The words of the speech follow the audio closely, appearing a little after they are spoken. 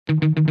Fellow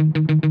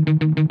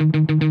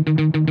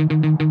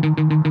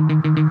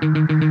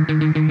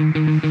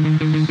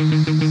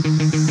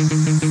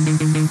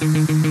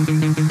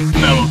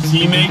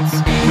teammates,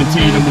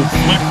 continue to move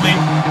swiftly.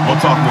 We'll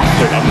talk more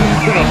soon. I'm going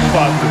to put on the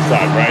positive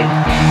side, right?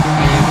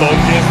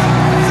 Focus,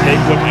 take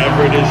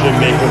whatever it is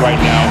you're making right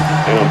now,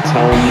 and I'm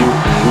telling you,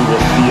 we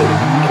will see a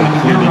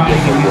completely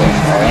different world,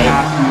 all right?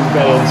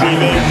 Fellow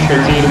teammates,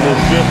 continue to move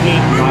swiftly.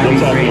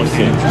 We'll talk more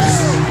soon. Come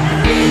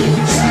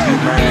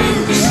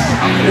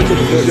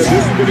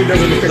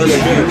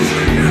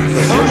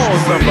on,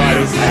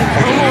 somebody.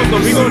 Come on, so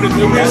we're going to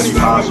do really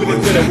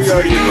confident that we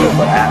already do.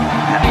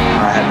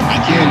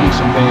 I can do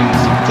some things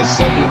to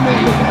supplement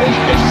what the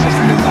education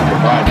system is not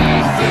providing.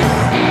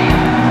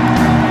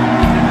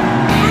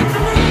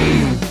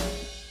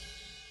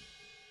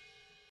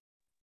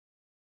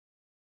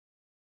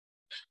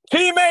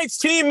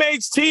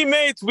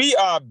 Teammates, we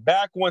are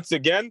back once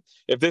again.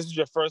 If this is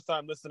your first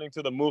time listening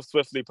to the Move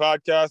Swiftly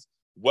podcast,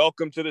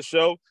 welcome to the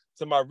show.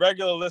 To my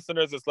regular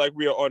listeners, it's like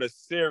we are on a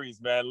series,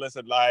 man.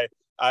 Listen,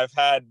 I've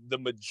had the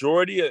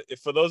majority,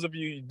 for those of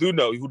you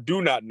who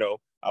do not know,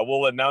 I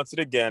will announce it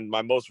again.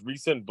 My most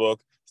recent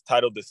book is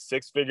titled The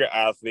Six-Figure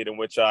Athlete, in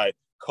which I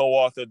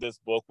co-authored this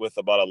book with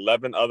about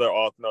 11 other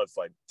authors. No, it's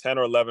like 10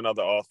 or 11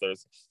 other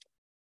authors.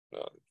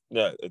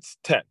 It's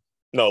 10.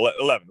 No,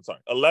 11. I'm sorry.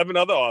 11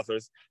 other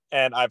authors.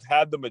 And I've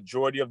had the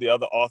majority of the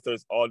other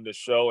authors on the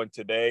show. And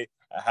today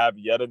I have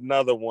yet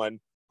another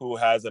one who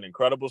has an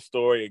incredible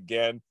story.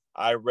 Again,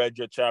 I read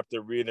your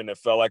chapter, Reid, and it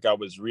felt like I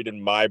was reading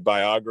my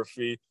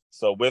biography.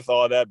 So with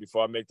all that,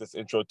 before I make this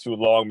intro too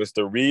long,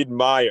 Mr. Reid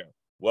Meyer,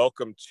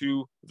 welcome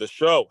to the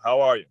show.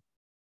 How are you?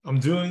 I'm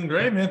doing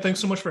great, man. Thanks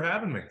so much for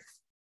having me.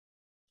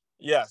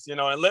 Yes, and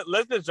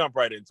let's just jump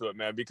right into it,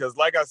 man, because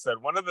like I said,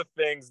 one of the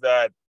things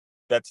that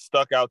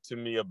stuck out to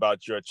me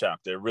about your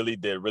chapter, it really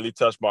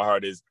touched my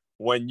heart, is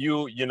when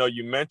you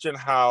mentioned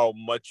how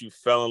much you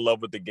fell in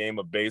love with the game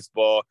of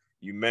baseball.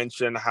 You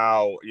mentioned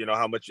how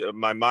much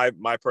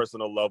my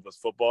personal love was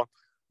football,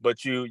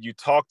 but you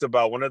talked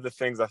about one of the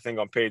things, I think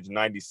on page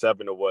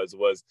 97 it was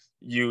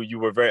you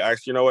were very,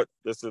 actually, you know what,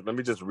 let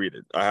me just read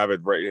it. I have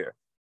it right here.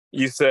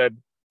 You said,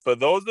 for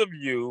those of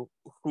you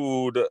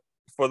who'd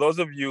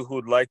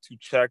like to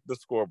check the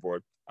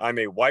scoreboard, I'm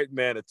a white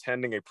man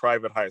attending a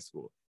private high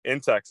school in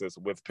Texas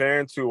with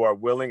parents who are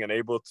willing and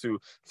able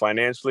to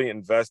financially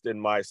invest in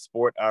my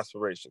sport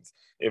aspirations.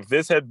 If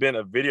this had been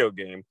a video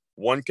game,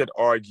 one could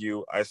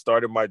argue I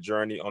started my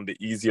journey on the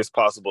easiest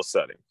possible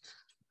setting.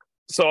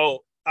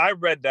 So I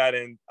read that,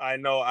 and I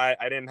know I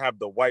didn't have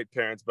the white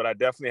parents, but I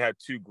definitely had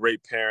two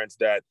great parents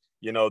that,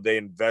 they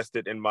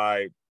invested in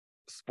my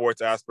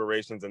sports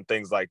aspirations and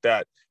things like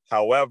that.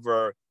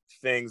 However,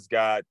 things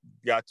got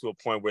to a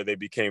point where they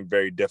became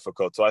very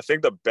difficult. So I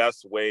think the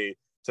best way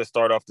to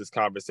start off this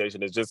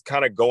conversation is just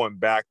kind of going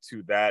back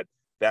to that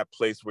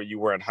place where you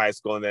were in high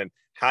school, and then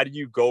how do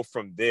you go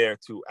from there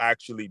to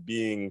actually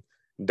being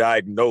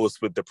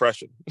diagnosed with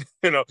depression?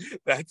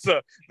 That's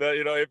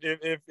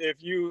if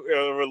you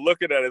were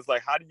looking at it, it's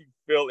like, how do you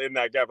fill in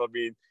that gap? I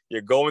mean,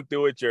 you're going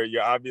through it,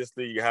 you're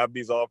obviously, you have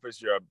these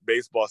offers, you're a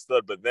baseball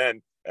stud, but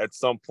then at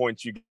some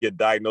point you get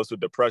diagnosed with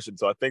depression.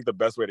 So I think the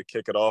best way to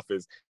kick it off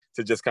is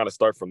to just kind of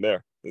start from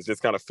there. It's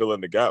just kind of fill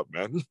in the gap,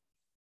 man.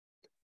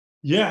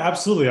 Yeah,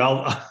 absolutely.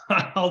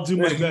 I'll do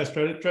my best.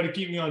 Try to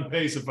keep me on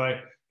pace if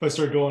I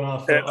start going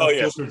off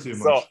filter too much.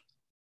 So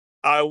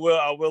I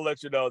will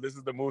let you know, this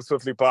is the Move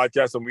Swiftly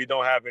podcast, and we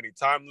don't have any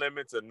time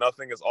limits, and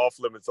nothing is off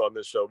limits on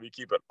this show. We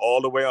keep it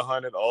all the way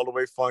 100, all the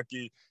way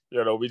funky.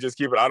 We just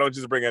keep it. I don't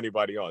just bring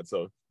anybody on.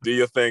 So do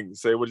your thing.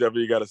 Say whatever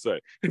you got to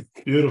say.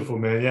 Beautiful,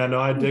 man. Yeah, no,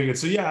 I dig it.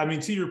 So yeah, I mean,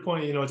 to your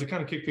point, to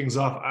kind of kick things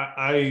off,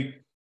 I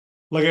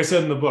like I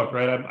said in the book,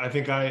 right? I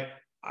think I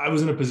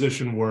was in a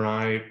position where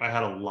I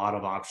had a lot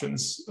of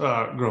options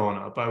growing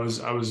up. I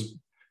was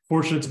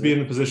fortunate to be in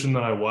the position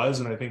that I was,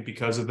 and I think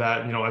because of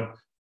that,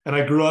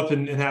 I grew up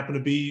and happened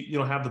to be,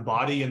 have the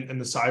body and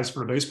the size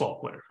for a baseball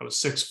player. I was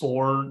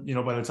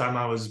 6'4", by the time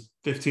I was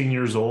 15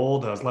 years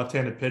old. I was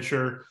left-handed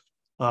pitcher,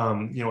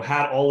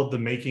 had all of the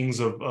makings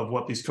of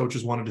what these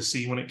coaches wanted to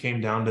see when it came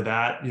down to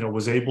that,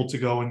 was able to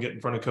go and get in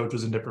front of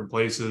coaches in different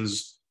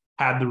places,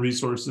 had the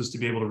resources to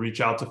be able to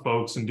reach out to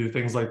folks and do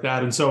things like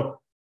that. And so,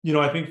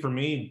 I think for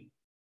me,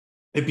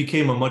 it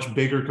became a much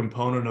bigger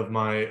component of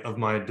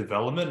my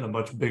development and a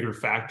much bigger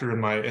factor in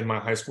my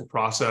high school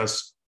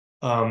process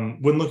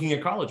when looking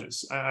at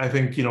colleges. I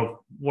think,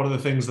 one of the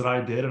things that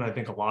I did, and I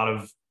think a lot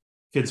of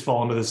kids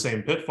fall into the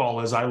same pitfall,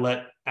 is I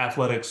let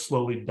athletics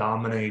slowly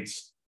dominate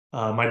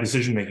my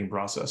decision-making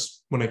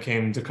process when it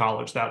came to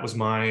college. That was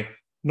my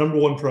number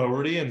one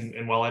priority.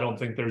 And while I don't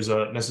think there's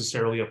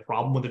necessarily a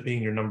problem with it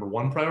being your number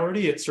one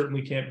priority, it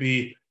certainly can't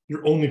be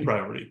your only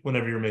priority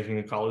whenever you're making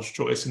a college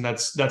choice. And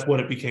that's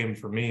what it became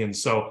for me. And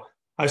so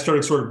I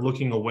started sort of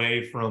looking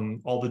away from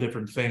all the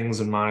different things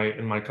in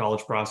my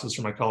college process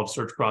or my college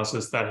search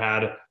process that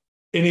had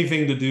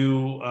anything to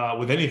do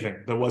with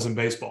anything that wasn't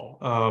baseball.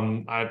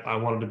 I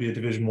wanted to be a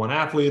Division I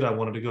athlete. I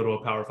wanted to go to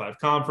a Power 5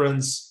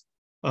 conference.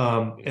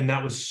 And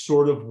that was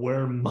sort of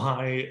where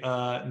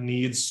my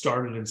needs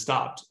started and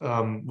stopped,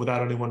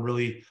 without anyone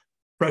really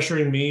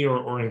pressuring me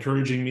or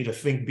encouraging me to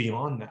think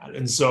beyond that.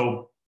 And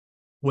so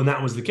when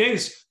that was the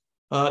case,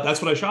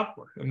 that's what I shopped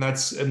for, and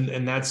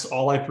that's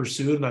all I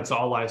pursued, and that's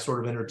all I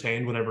sort of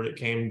entertained whenever it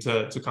came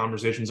to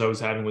conversations I was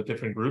having with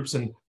different groups.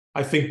 And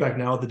I think back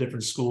now at the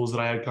different schools that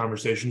I had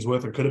conversations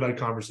with or could have had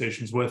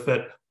conversations with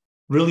that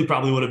really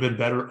probably would have been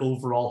better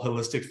overall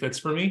holistic fits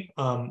for me.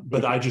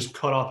 But I just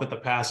cut off at the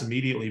pass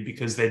immediately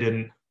because they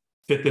didn't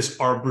fit this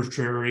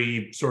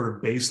arbitrary sort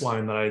of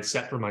baseline that I had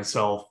set for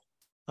myself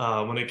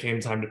when it came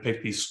time to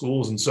pick these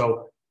schools. And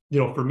so,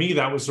 for me,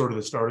 that was sort of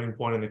the starting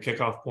point and the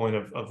kickoff point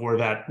of where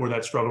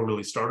that struggle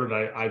really started.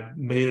 I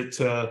made it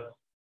to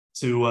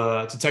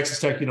Texas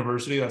Tech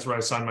University. That's where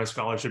I signed my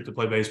scholarship to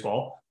play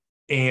baseball.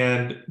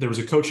 And there was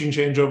a coaching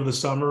change over the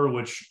summer,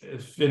 which,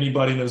 if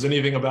anybody knows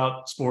anything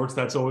about sports,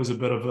 that's always a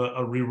bit of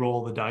a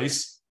re-roll of the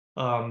dice.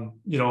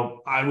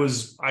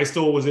 I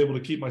still was able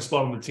to keep my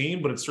spot on the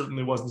team, but it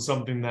certainly wasn't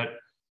something that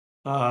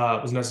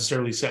was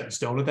necessarily set in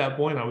stone at that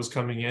point. I was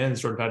coming in and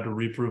sort of had to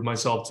reprove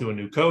myself to a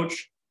new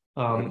coach.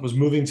 Was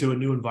moving to a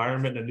new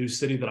environment in a new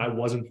city that I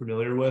wasn't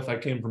familiar with. I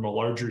came from a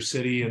larger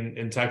city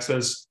in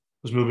Texas,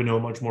 was moving to a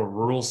much more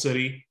rural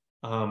city.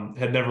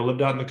 Had never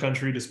lived out in the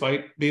country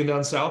despite being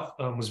down south.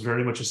 Was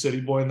very much a city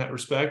boy in that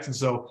respect. And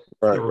so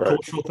there were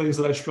cultural things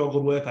that I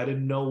struggled with. I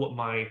didn't know what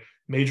my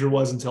major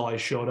was until I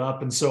showed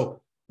up. And so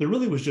there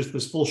really was just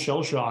this full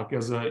shell shock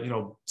as a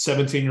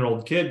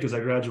 17-year-old kid, because I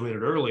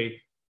graduated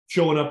early,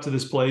 showing up to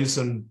this place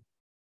and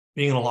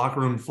being in a locker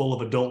room full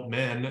of adult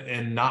men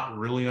and not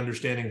really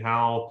understanding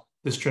how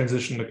this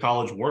transition to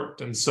college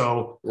worked. And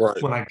so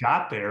when I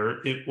got there,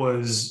 it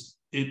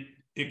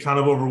kind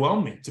of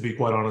overwhelmed me, to be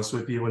quite honest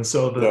with you. And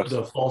so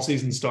the fall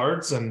season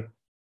starts, and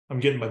I'm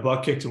getting my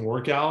butt kicked in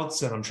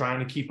workouts, and I'm trying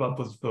to keep up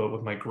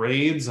with my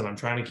grades, and I'm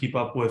trying to keep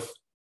up with,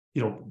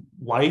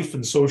 life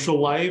and social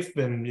life,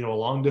 and, a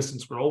long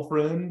distance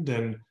girlfriend,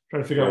 and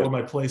trying to figure out where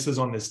my place is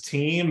on this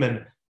team.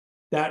 And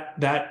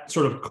that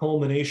sort of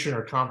culmination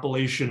or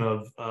compilation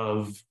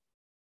of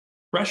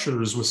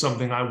pressures was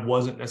something I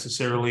wasn't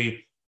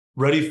necessarily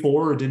ready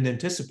for or didn't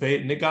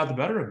anticipate, and it got the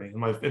better of me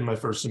in my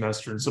first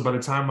semester. And so by the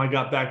time I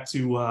got back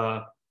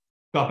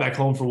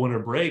home for winter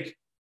break,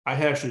 I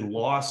had actually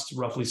lost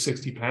roughly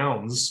 60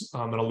 pounds,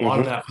 and a lot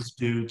of that was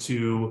due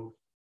to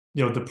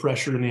the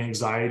pressure and the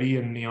anxiety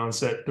and the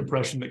onset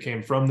depression that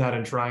came from that,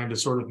 and trying to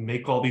sort of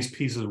make all these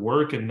pieces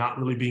work and not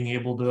really being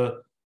able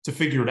to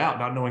figure it out,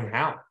 not knowing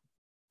how.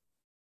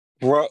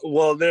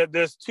 Well,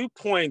 there's 2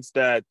 points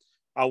that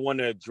I want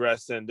to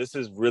address, and this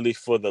is really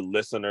for the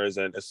listeners,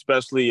 and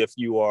especially if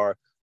you are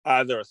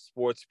either a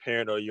sports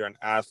parent or you're an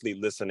athlete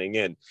listening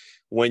in.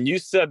 When you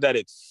said that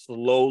it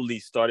slowly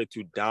started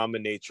to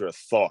dominate your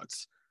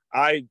thoughts,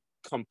 I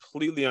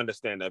completely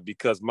understand that,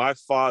 because my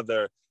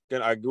father,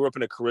 I grew up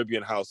in a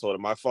Caribbean household,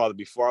 and my father,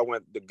 before I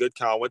went to Good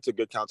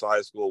Counsel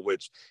High School,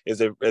 which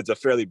is a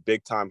fairly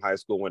big time high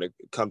school when it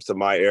comes to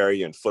my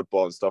area and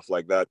football and stuff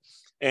like that.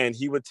 And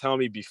he would tell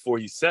me before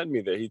he sent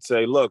me there, he'd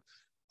say, look,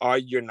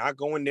 you're not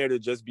going there to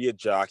just be a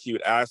jock. He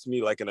would ask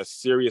me, like, in a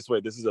serious way,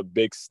 this is a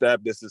big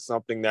step. This is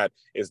something that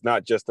is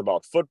not just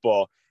about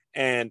football.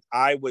 And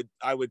I would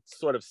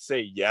sort of say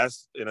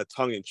yes in a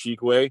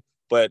tongue-in-cheek way,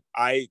 but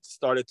I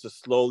started to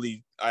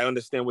slowly, I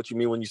understand what you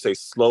mean when you say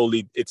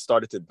slowly, it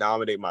started to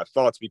dominate my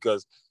thoughts,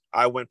 because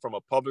I went from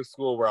a public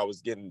school where I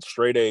was getting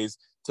straight A's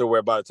to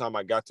where by the time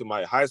I got to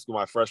my high school,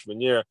 my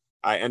freshman year,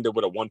 I ended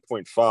with a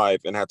 1.5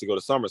 and had to go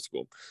to summer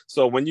school.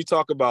 So when you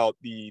talk about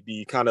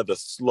the kind of the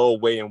slow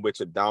way in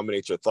which it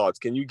dominates your thoughts,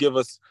 can you give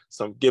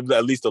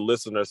at least the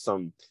listener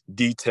some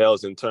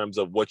details in terms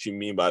of what you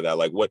mean by that?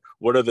 Like what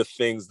are the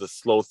things, the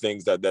slow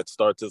things that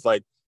starts? It's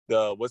like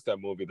what's that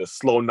movie? The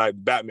slow knife,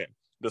 Batman.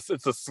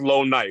 It's a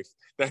slow knife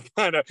that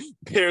kind of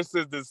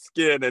pierces the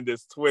skin and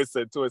just twists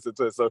and twists and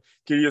twists. So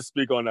can you just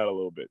speak on that a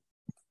little bit?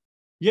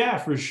 Yeah,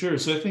 for sure.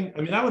 So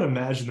I would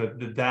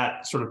imagine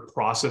that sort of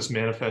process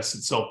manifests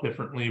itself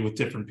differently with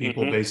different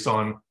people based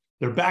on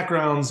their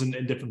backgrounds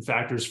and different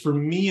factors. For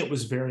me, it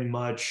was very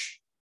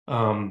much,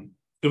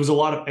 it was a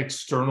lot of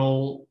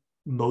external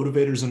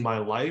motivators in my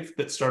life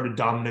that started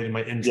dominating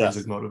my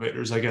intrinsic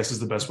motivators, I guess is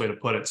the best way to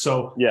put it.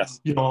 So,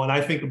 and I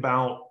think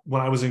about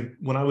when I was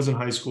in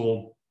high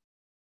school,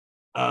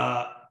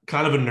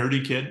 kind of a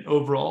nerdy kid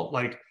overall,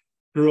 like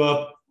grew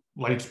up,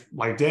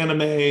 liked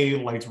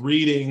anime, liked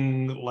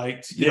reading,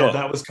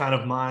 that was kind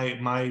of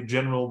my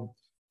general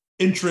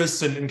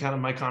interests and kind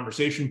of my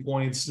conversation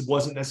points. It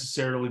wasn't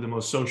necessarily the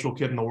most social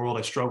kid in the world.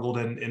 I struggled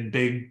in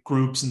big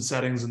groups and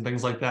settings and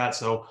things like that.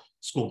 So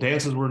school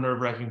dances were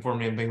nerve-wracking for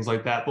me and things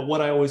like that. But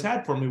what I always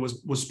had for me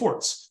was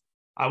sports.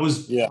 I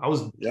was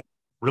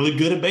really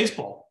good at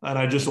baseball, and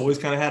I just always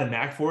kind of had a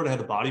knack for it. I had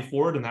the body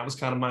for it, and that was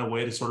kind of my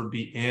way to sort of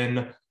be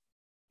in,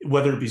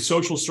 whether it be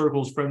social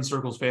circles, friend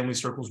circles, family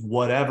circles,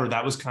 whatever.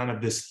 That was kind of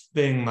this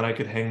thing that I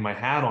could hang my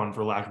hat on,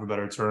 for lack of a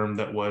better term,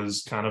 that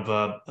was kind of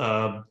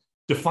a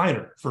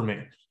definer for me.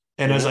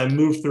 And as I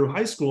moved through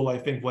high school, I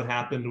think what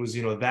happened was,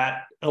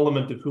 that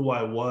element of who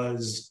I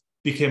was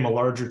became a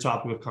larger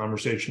topic of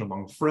conversation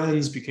among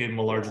friends, became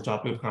a larger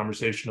topic of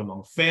conversation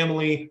among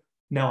family.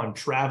 Now I'm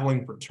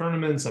traveling for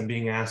tournaments. I'm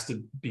being asked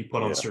to be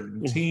put on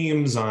certain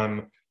teams.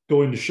 I'm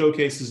going to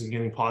showcases and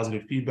getting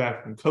positive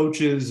feedback from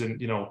coaches,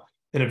 and,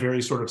 in a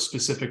very sort of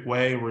specific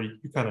way where you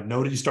kind of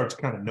notice, you start to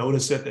kind of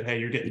notice it, that, hey,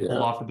 you're getting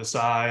pulled off to the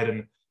side,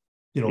 and,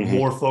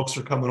 more folks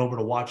are coming over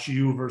to watch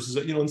you versus,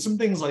 and some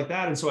things like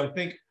that. And so I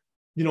think,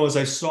 as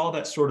I saw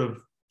that sort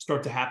of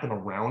start to happen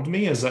around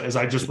me, as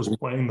I just was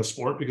playing the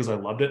sport because I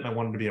loved it and I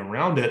wanted to be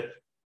around it,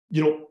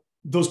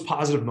 those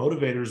positive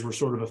motivators were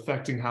sort of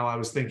affecting how I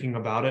was thinking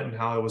about it and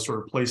how I was sort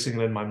of placing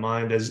it in my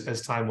mind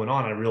as time went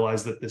on. I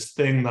realized that this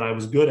thing that I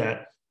was good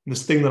at,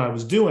 this thing that I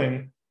was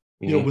doing,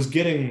 was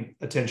getting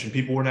attention.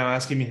 People were now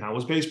asking me, how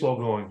was baseball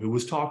going? Who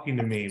was talking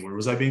to me? Where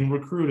was I being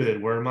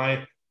recruited?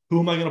 Who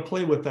am I going to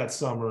play with that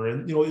summer?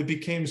 And, it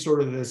became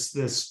sort of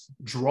this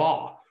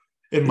draw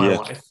in my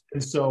life.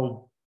 And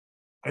so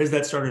as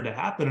that started to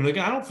happen, and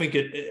again,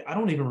 I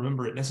don't even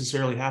remember it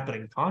necessarily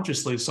happening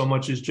consciously so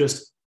much as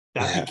just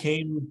that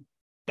became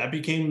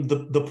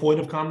the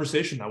point of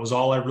conversation. That was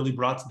all I really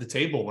brought to the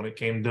table when it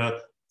came to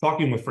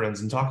talking with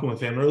friends and talking with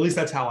family, or at least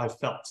that's how I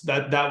felt.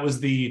 That was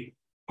the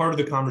part of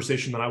the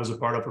conversation that I was a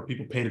part of, where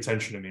people paid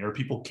attention to me, or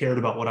people cared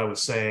about what I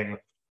was saying,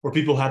 or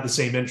people had the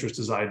same interest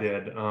as I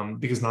did,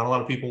 because not a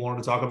lot of people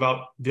wanted to talk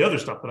about the other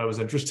stuff that I was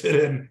interested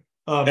in.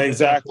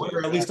 Exactly.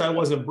 Or at least I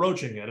wasn't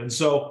broaching it. And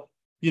so,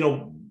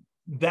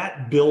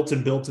 that built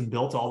and built and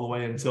built all the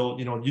way until,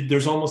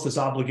 there's almost this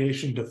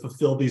obligation to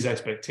fulfill these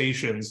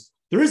expectations.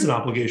 There is an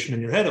obligation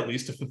in your head, at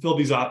least, to fulfill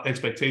these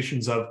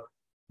expectations of,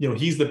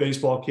 he's the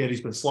baseball kid.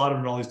 He's been slotted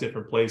in all these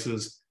different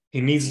places. He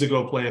needs to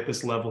go play at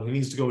this level. He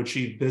needs to go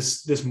achieve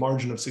this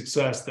margin of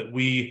success that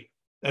we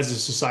as a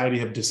society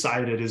have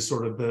decided is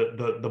sort of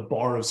the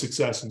bar of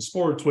success in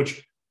sports,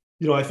 which,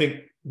 I think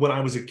when I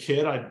was a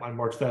kid, I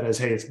marked that as,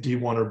 hey, it's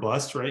D1 or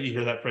bust, right? You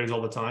hear that phrase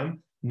all the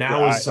time.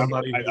 Now, as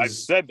somebody I've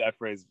said that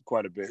phrase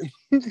quite a bit.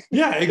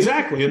 Yeah,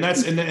 exactly. And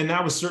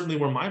that was certainly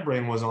where my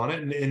brain was on it.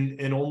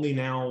 And only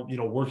now,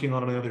 working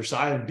on the other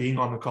side, being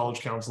on the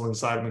college counseling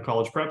side and the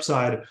college prep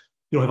side,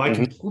 I've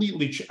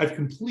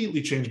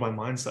completely changed my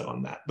mindset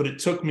on that. But it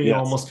took me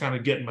almost kind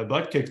of getting my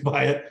butt kicked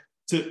by it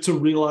to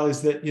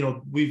realize that,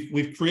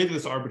 we've created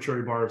this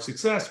arbitrary bar of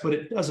success, but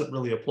it doesn't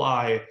really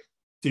apply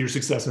to your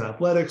success in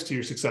athletics, to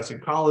your success in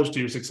college, to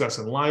your success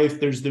in life.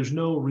 There's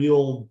no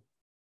real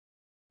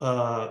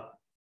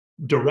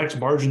direct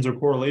margins or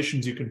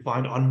correlations you can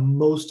find on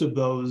most of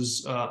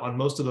those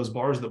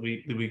bars that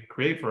we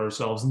create for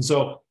ourselves. And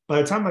so by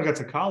the time I got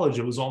to college,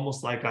 it was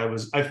almost like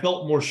I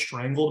felt more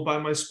strangled by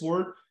my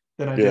sport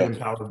than I did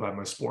empowered by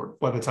my sport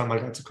by the time I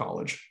got to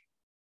college.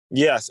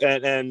 Yes,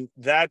 and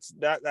that's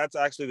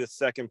actually the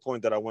second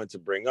point that I wanted to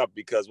bring up,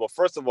 because, well,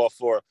 first of all,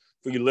 for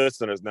you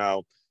listeners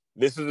now,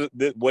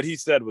 what he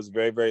said was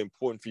very, very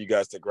important for you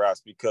guys to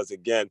grasp, because,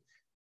 again,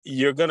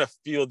 you're going to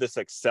feel this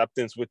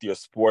acceptance with your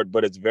sport,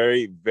 but it's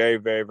very, very,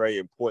 very, very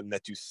important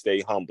that you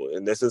stay humble.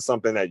 And this is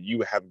something that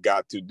you have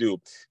got to do,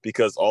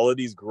 because all of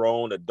these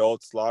grown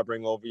adults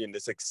slobbering over you and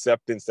this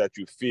acceptance that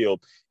you feel,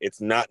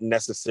 it's not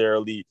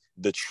necessarily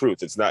the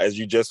truth. It's not, as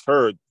you just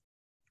heard,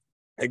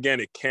 again,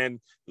 it can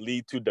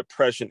lead to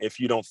depression if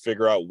you don't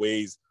figure out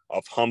ways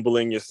of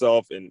humbling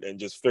yourself and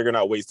just figuring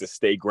out ways to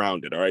stay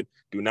grounded. All right.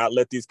 Do not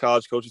let these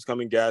college coaches come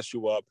and gas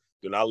you up.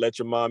 Do not let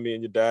your mommy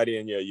and your daddy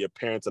and your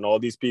parents and all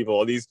these people,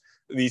 all these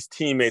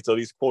teammates or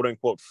these quote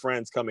unquote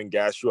friends come and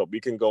gas you up. We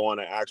can go on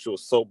an actual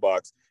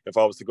soapbox if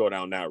I was to go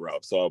down that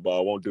route. So but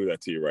I won't do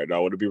that to you right now. I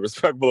want to be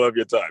respectful of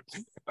your time.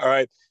 All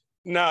right.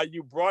 Now,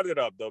 you brought it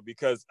up, though,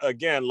 because,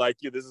 again, like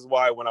you, this is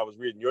why when I was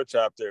reading your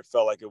chapter, it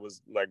felt like it was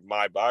like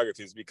my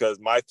biographies, because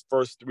my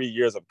first 3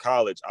 years of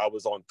college, I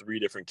was on 3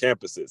 different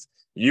campuses.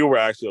 You were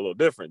actually a little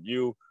different.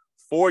 You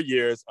 4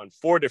 years on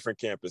 4 different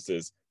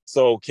campuses.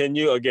 So can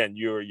you, again,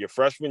 your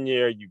freshman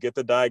year, you get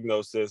the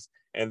diagnosis,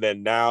 and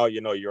then now,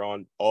 you're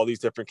on all these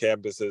different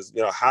campuses.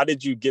 How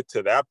did you get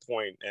to that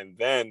point and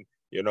then,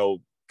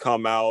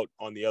 come out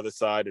on the other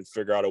side and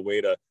figure out a way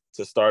to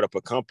start up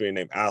a company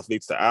named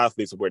Athletes to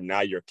Athletes, where now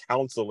you're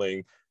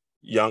counseling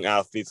young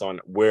athletes on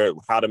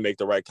how to make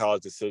the right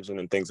college decision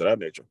and things of that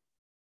nature?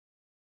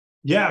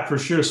 Yeah, for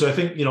sure. So I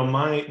think,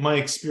 my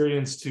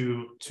experience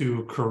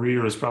to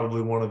career is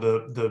probably one of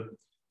the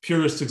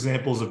purest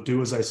examples of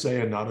do as I say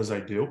and not as I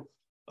do.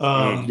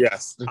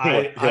 Yes.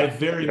 I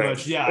very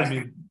much, I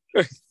mean,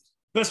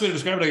 best way to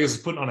describe it, I guess, is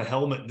putting on a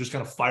helmet and just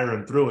kind of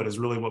firing through it is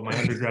really what my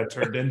undergrad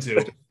turned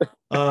into.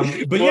 But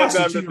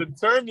the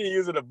term you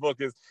use in the book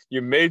is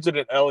you majored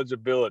in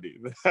eligibility.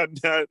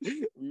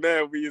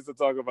 Man, we used to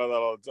talk about that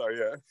all the time.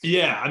 Yeah.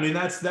 Yeah, I mean,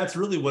 that's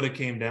really what it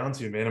came down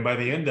to, man. And by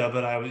the end of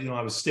it, I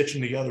was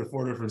stitching together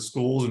 4 different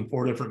schools and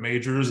 4 different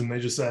majors, and they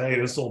just said, "Hey,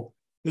 this will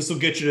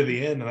get you to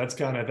the end." And that's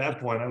kind of, at that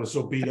point, I was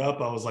so beat up,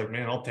 I was like,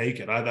 "Man, I'll take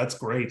it. That's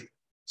great."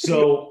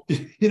 So,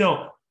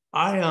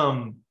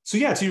 So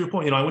yeah, to your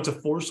point, I went to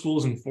 4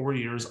 schools in 4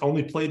 years. I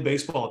only played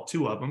baseball at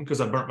 2 of them because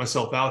I burnt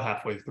myself out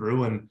halfway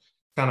through, and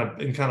kind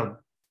of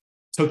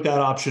took that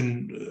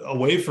option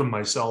away from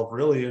myself,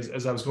 really,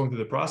 as I was going through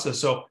the process.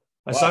 So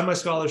I signed my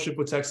scholarship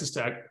with Texas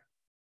Tech,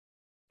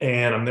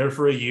 and I'm there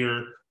for a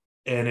year,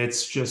 and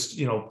it's just,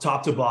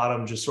 top to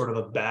bottom, just sort of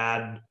a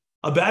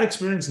bad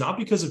experience, not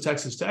because of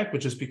Texas Tech,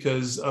 but just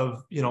because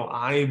of,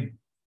 I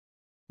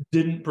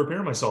didn't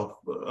prepare myself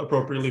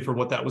appropriately for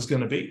what that was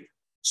going to be.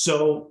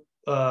 So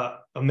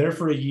I'm there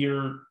for a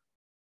year,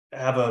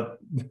 have a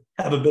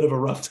bit of a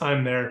rough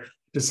time there,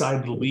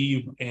 decide to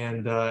leave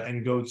and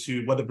go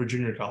to Weatherford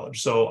Junior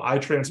College. So I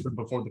transferred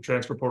before the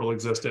transfer portal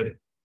existed,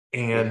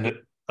 and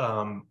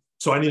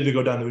so I needed to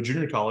go down to a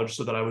junior college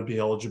so that I would be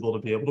eligible to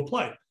be able to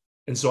play.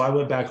 And so I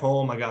went back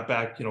home. I got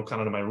back, kind of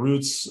to my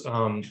roots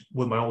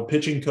with my old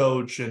pitching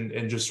coach,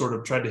 and just sort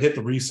of tried to hit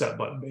the reset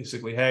button.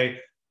 Basically, hey,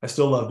 I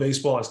still love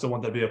baseball. I still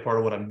want that to be a part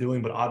of what I'm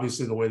doing, but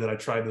obviously the way that I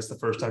tried this the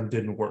first time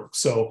didn't work.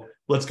 So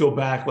let's go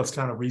back. Let's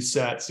kind of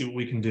reset, see what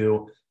we can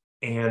do.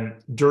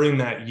 And during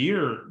that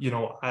year,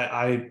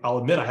 I'll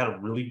admit I had a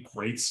really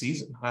great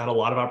season. I had a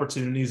lot of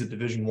opportunities at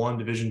Division I,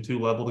 Division II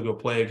level to go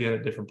play again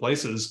at different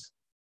places,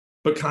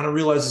 but kind of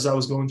realized as I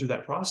was going through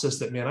that process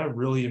that, man, I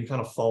really am kind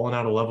of falling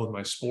out of love with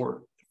my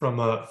sport from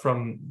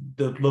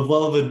the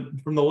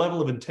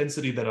level of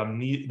intensity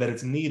that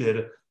it's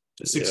needed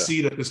to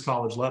succeed at this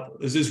college level.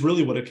 Is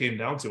really what it came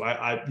down to.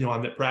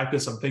 I'm at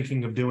practice. I'm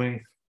thinking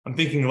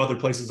of other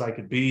places I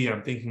could be.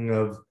 I'm thinking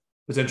of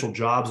potential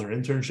jobs or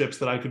internships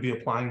that I could be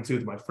applying to,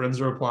 that my friends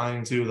are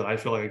applying to, that I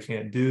feel like I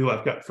can't do.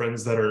 I've got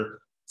friends that are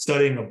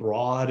studying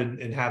abroad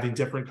and having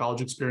different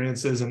college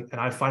experiences. And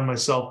I find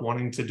myself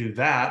wanting to do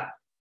that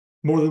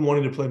more than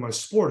wanting to play my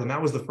sport. And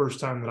that was the first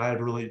time that I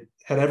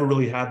had ever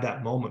really had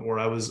that moment where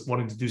I was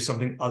wanting to do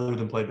something other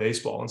than play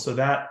baseball. And so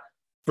that,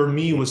 for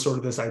me, was sort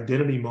of this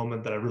identity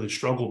moment that I really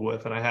struggled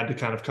with, and I had to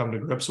kind of come to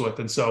grips with.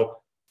 And so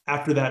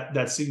after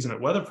that season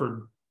at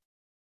Weatherford,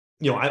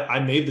 I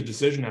made the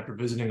decision after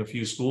visiting a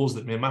few schools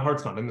that, man, my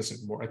heart's not in this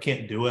anymore. I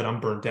can't do it. I'm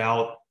burnt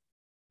out.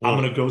 I'm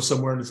going to go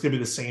somewhere and it's going to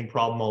be the same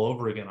problem all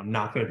over again. I'm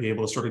not going to be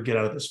able to sort of get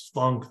out of this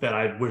funk that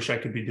I wish I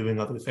could be doing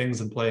other things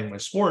than playing my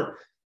sport.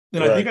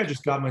 And I think I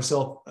just got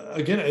myself,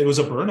 again, it was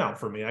a burnout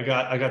for me. I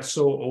got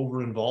so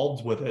over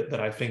involved with it that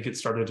I think it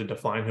started to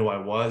define who I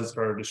was,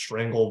 started to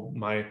strangle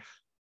my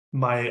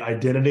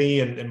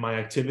identity and my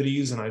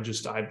activities. And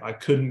I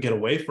couldn't get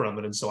away from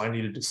it. And so I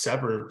needed to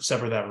sever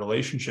that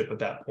relationship at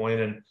that point.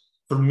 And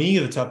for me,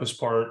 the toughest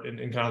part and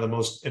kind of the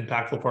most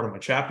impactful part of my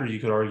chapter, you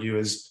could argue,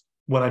 is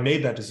when I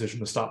made that decision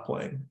to stop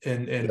playing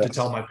and to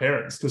tell my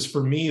parents. Because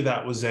for me,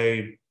 that was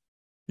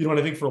and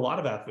I think for a lot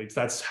of athletes,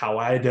 that's how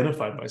I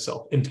identified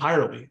myself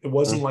entirely. It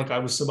wasn't like I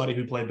was somebody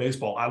who played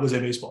baseball. I was a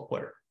baseball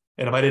player.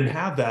 And if I didn't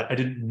have that, I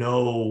didn't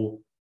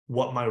know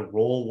what my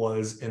role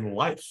was in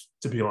life,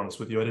 to be honest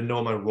with you. I didn't know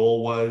what my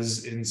role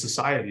was in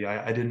society.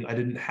 I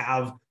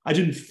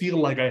didn't feel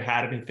like I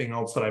had anything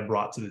else that I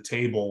brought to the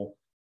table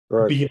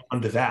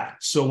beyond that.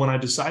 So when I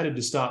decided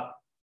to stop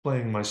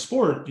playing my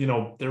sport,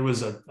 there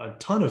was a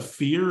ton of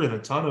fear and a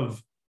ton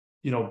of,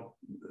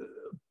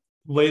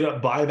 laid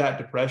up by that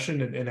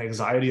depression and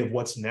anxiety of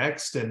what's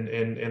next and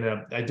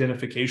an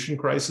identification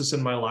crisis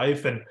in my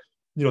life. And,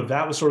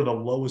 that was sort of the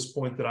lowest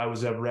point that I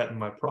was ever at in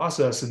my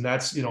process. And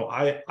that's,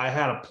 I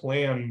had a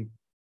plan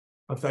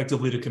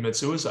effectively to commit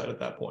suicide at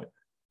that point.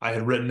 I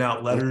had written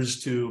out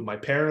letters to my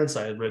parents.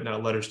 I had written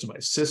out letters to my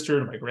sister,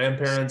 to my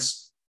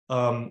grandparents,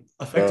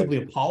 effectively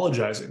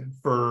apologizing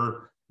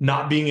for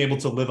not being able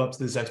to live up to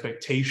this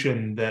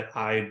expectation that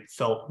I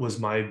felt was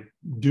my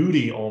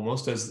duty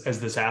almost as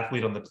this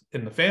athlete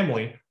in the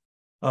family.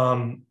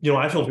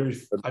 I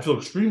feel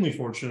extremely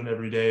fortunate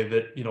every day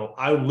that,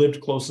 I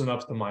lived close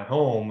enough to my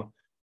home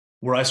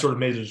where I sort of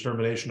made a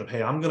determination of,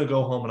 hey, I'm going to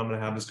go home and I'm going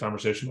to have this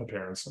conversation with my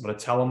parents. I'm going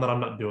to tell them that I'm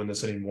not doing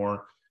this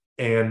anymore.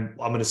 And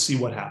I'm going to see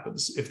what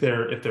happens. If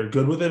they're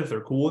good with it, if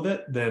they're cool with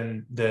it,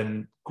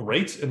 then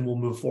great. And we'll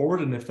move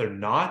forward. And if they're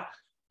not,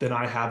 then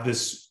I have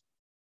this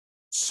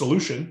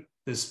solution,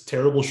 this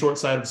terrible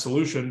short-sighted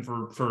solution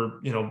for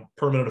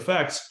permanent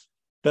effects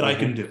that I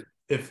can do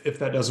if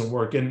that doesn't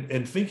work.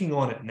 And thinking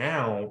on it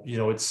now,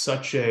 it's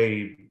such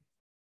a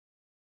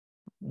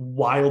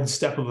wild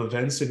step of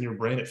events in your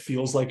brain. It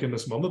feels like in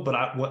this moment, but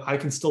I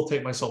can still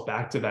take myself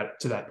back to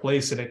that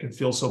place, and it can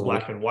feel so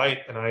black and white.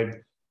 And I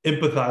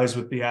empathize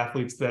with the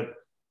athletes that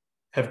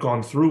have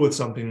gone through with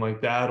something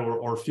like that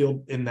or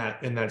feel in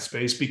that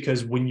space,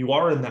 because when you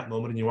are in that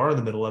moment and you are in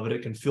the middle of it,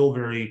 it can feel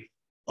very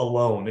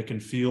alone. It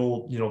can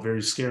feel,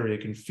 very scary.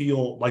 It can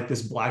feel like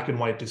this black and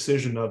white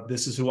decision of,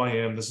 this is who I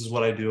am. This is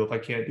what I do. If I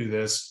can't do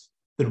this,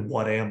 then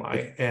what am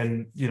I?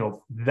 And,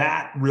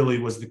 that really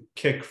was the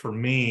kick for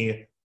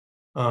me,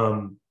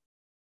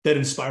 that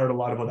inspired a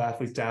lot of what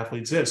athletes to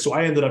athletes is. So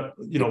I ended up,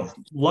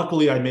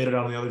 luckily I made it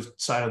out on the other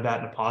side of that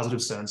in a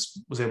positive sense,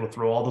 was able to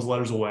throw all those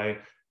letters away.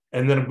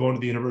 And then I'm going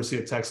to the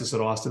University of Texas at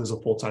Austin as a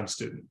full-time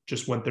student.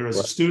 Just went there as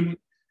a student,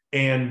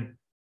 and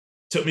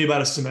took me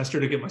about a semester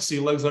to get my sea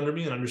legs under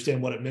me and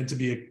understand what it meant to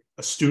be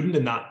a student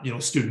and not,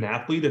 student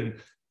athlete, and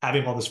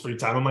having all this free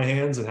time on my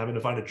hands and having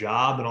to find a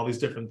job and all these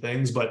different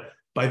things. But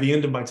by the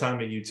end of my time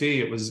at UT,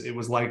 it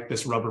was like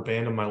this rubber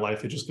band in my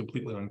life that just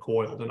completely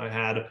uncoiled. And I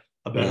had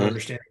a better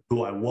understanding of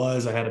who I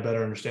was. I had a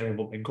better understanding of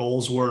what my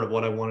goals were, of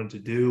what I wanted to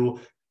do.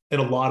 And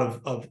a lot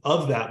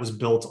of that was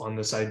built on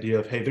this idea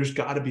of, hey, there's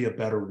got to be a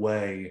better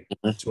way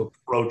to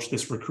approach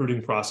this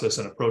recruiting process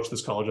and approach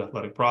this college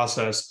athletic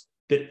process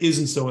that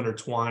isn't so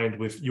intertwined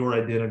with your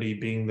identity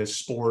being this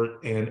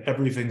sport and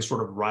everything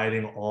sort of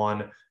riding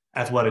on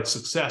athletic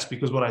success.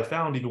 Because what I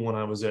found, even when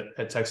I was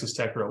at Texas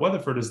Tech or at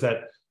Weatherford, is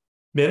that,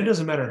 man, it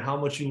doesn't matter how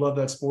much you love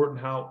that sport and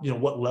how,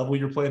 what level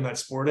you're playing that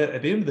sport at.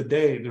 At the end of the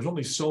day, there's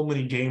only so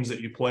many games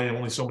that you play and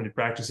only so many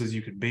practices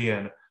you can be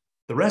in.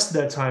 The rest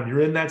of that time,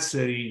 you're in that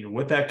city, you're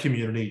with that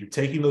community, you're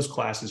taking those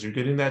classes, you're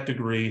getting that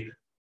degree,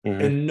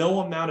 and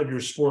no amount of your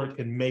sport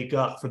can make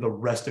up for the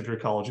rest of your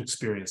college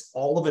experience.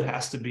 All of it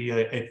has to be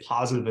a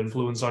positive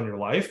influence on your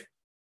life,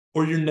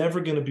 or you're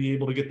never going to be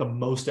able to get the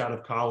most out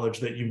of college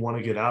that you want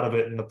to get out of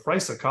it. And the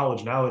price of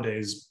college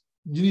nowadays,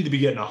 you need to be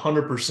getting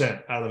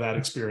 100% out of that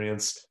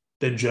experience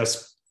than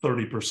just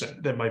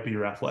 30%. That might be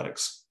your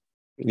athletics.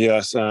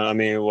 Yes. I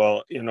mean,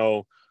 well,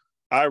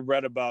 I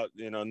read about,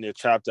 in your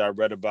chapter, I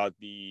read about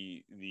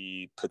the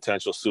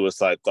potential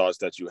suicide thoughts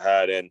that you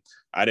had. And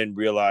I didn't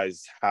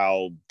realize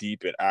how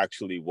deep it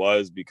actually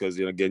was because,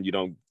 again, you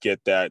don't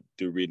get that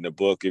through reading a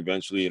book.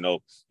 Eventually,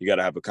 you got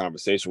to have a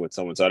conversation with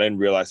someone. So I didn't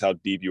realize how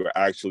deep you were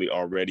actually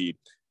already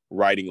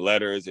writing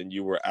letters and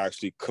you were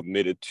actually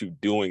committed to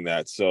doing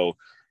that. So,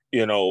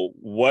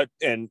 what,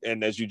 and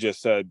as you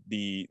just said,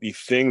 the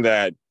thing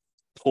that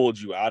pulled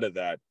you out of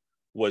that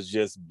was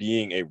just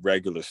being a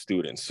regular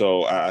student.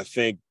 So I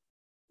think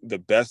the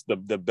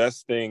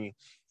best thing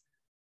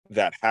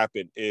that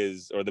happened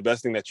is, or the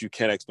best thing that you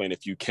can explain,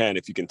 if you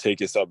can take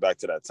yourself back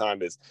to that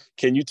time, is,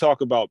 can you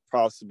talk about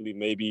possibly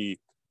maybe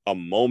a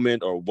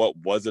moment, or what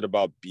was it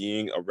about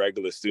being a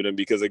regular student?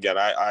 Because again,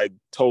 I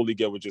totally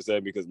get what you're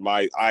saying, because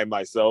I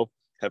myself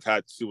have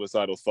had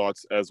suicidal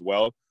thoughts as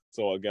well.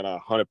 So again, I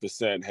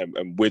 100%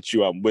 am with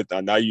you.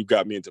 Now you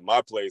got me into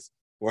my place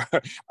where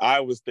I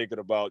was thinking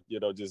about,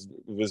 just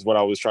was when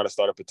I was trying to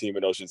start up a team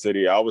in Ocean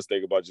City. I was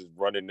thinking about just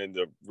running in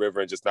the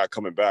river and just not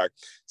coming back.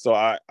 So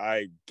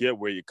I get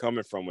where you're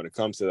coming from when it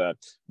comes to that.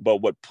 But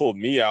what pulled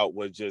me out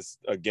was just,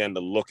 again,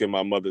 the look in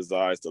my mother's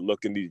eyes, the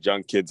look in these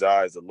young kids'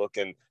 eyes, the look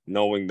in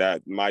knowing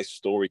that my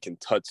story can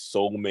touch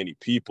so many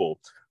people.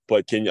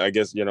 But can you, I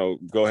guess,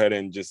 go ahead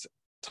and just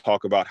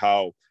talk about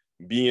how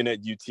being at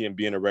UT and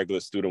being a regular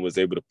student was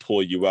able to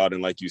pull you out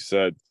and, like you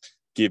said,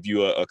 give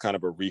you a kind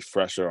of a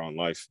refresher on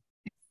life.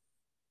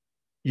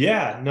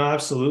 Yeah, no,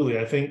 absolutely.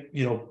 I think,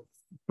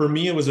 for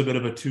me, it was a bit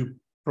of a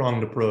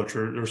two-pronged approach,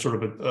 or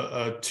sort of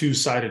a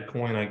two-sided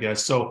coin, I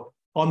guess. So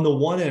on the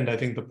one end, I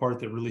think the part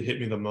that really hit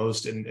me the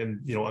most and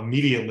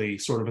immediately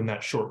sort of in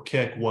that short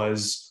kick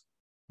was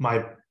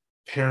my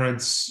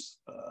parents'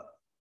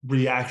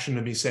 reaction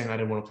to me saying I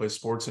didn't want to play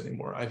sports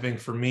anymore. I think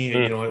for me,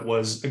 it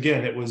was,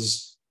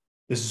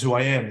 this is who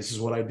I am. This is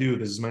what I do.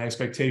 This is my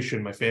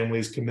expectation. My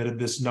family's committed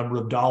this number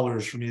of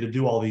dollars for me to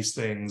do all these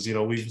things.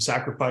 We've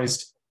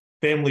sacrificed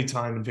family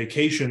time and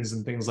vacations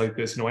and things like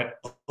this. I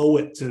owe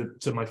it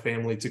to my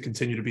family to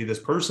continue to be this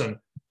person.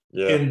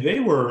 Yeah. And they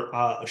were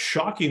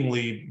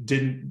shockingly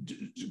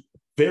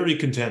very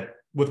content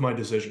with my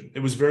decision. It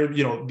was very,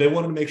 they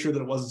wanted to make sure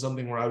that it wasn't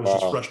something where I was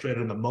just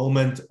frustrated in the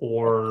moment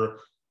or,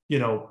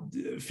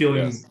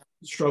 feeling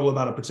struggle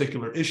about a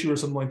particular issue or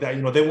something like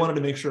that. They wanted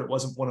to make sure it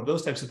wasn't one of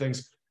those types of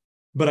things.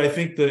 But I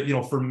think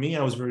that, for me,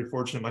 I was very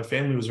fortunate. My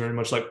family was very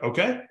much like,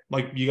 okay,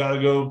 like you got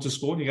to go to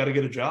school and you got to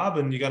get a job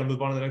and you got to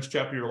move on to the next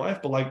chapter of your life.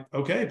 But like,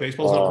 okay,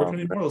 baseball's not working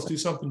anymore. Let's do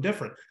something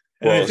different.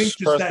 And well, I think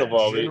just first of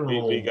all,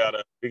 we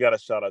gotta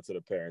shout out to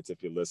the parents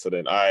if you're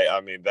listening. I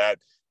mean that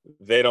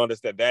they don't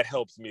understand. That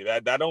helps me.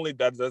 That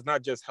does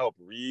not just help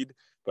Reid,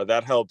 but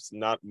that helps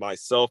not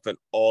myself and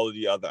all of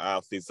the other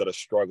athletes that are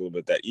struggling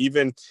with that.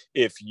 Even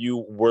if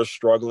you were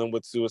struggling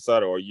with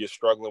suicide or you're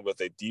struggling with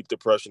a deep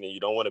depression and you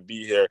don't want to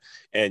be here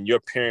and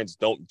your parents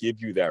don't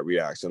give you that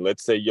reaction.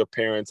 Let's say your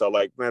parents are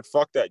like, man,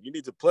 fuck that. You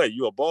need to play.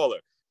 You a baller.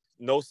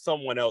 No,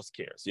 someone else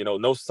cares.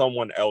 No,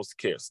 someone else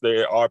cares.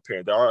 There are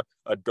parents, there are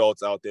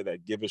adults out there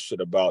that give a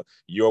shit about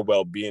your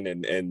well-being,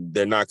 and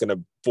they're not going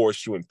to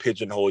force you and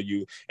pigeonhole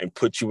you and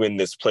put you in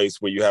this place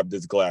where you have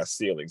this glass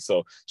ceiling.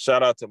 So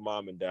shout out to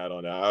mom and dad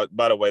on that.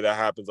 By the way, that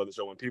happens on the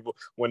show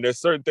when there's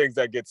certain things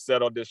that get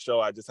said on this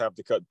show, I just have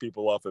to cut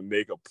people off and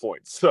make a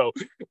point. So,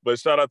 but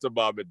shout out to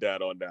mom and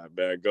dad on that,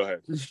 man. Go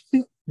ahead.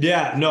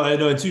 Yeah, no, I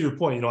know. And to your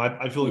point,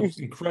 I feel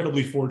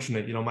incredibly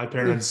fortunate. My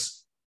parents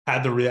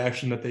had the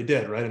reaction that they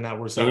did, right? And that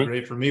works out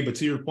great for me. But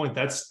to your point,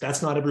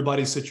 that's not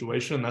everybody's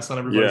situation. That's not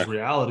everybody's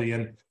reality.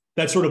 And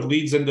that sort of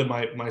leads into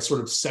my sort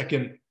of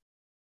second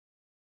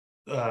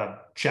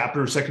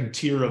chapter, second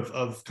tier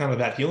of kind of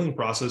that healing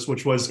process,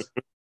 which was,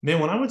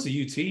 man, when I went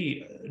to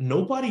UT,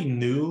 nobody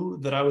knew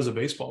that I was a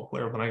baseball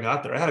player when I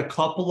got there. I had a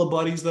couple of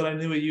buddies that I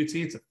knew at UT.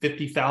 It's a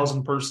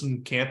 50,000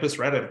 person campus,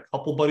 right? I had a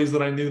couple buddies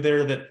that I knew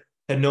there that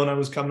had known I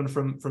was coming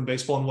from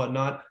baseball and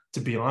whatnot. To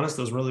be honest,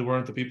 those really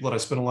weren't the people that I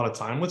spent a lot of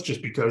time with,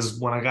 just because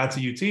when I got to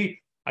UT,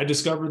 I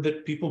discovered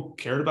that people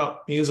cared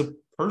about me as a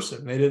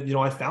person. They did,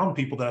 I found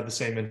people that had the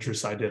same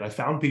interests I did. I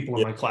found people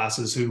in my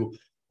classes who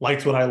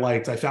liked what I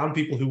liked. I found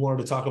people who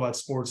wanted to talk about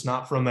sports,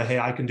 not from a, hey,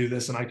 I can do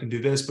this and I can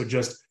do this, but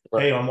just,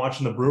 Right. hey, I'm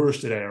watching the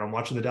Brewers today, or I'm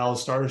watching the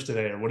Dallas Stars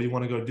today, or what do you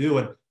want to go do?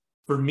 And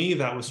for me,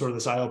 that was sort of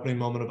this eye-opening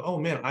moment of, oh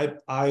man,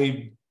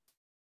 I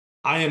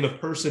am a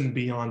person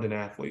beyond an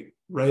athlete,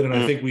 right? And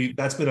I think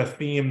that's been a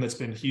theme that's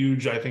been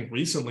huge, I think,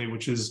 recently,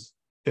 which is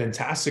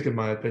fantastic in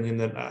my opinion,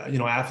 that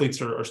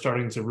athletes are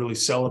starting to really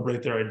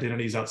celebrate their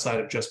identities outside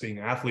of just being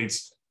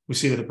athletes. We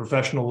see it at the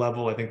professional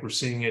level. I think we're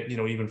seeing it,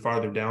 even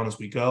farther down as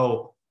we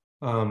go.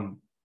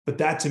 But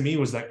that to me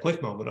was that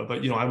click moment of,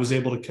 I was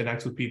able to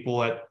connect with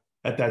people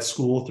at that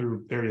school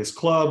through various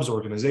clubs,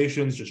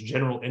 organizations, just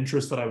general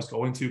interests that I was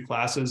going to,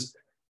 classes.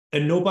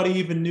 And nobody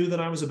even knew that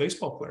I was a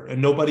baseball player,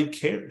 and nobody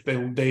cared.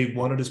 They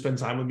wanted to spend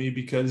time with me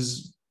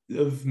because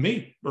of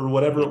me or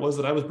whatever it was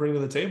that I was bringing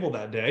to the table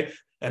that day.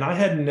 And I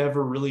had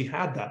never really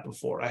had that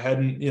before. I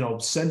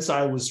hadn't, since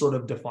I was sort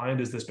of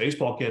defined as this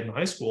baseball kid in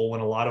high school,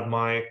 when a lot of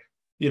my,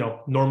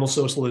 normal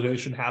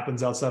socialization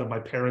happens outside of my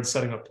parents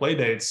setting up play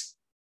dates,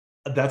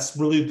 that's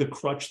really the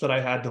crutch that I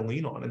had to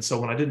lean on. And so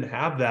when I didn't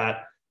have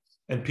that,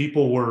 and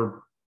people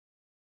were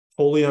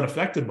wholly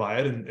unaffected by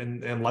it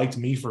and liked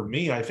me for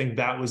me, I think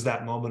that was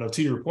that moment of,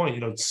 to your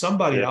point,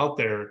 somebody out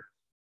there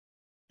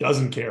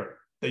doesn't care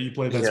that you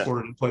play that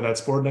sport and play that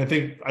sport. And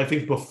I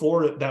think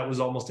before that was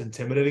almost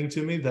intimidating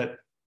to me, that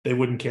they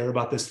wouldn't care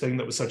about this thing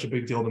that was such a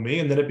big deal to me.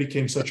 And then it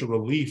became such a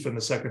relief in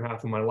the second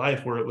half of my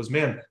life, where it was,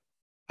 man,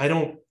 I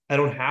don't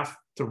have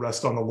to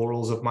rest on the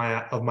laurels of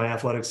my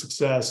athletic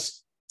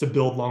success to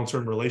build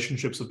long-term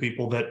relationships with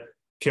people that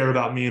care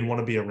about me and want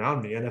to be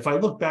around me. And if I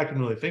look back and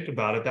really think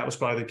about it, that was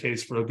probably the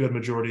case for a good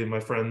majority of my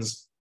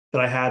friends that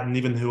I had, and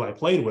even who I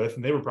played with,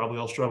 and they were probably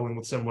all struggling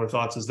with similar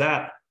thoughts as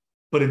that.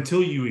 But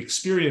until you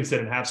experience it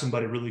and have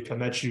somebody really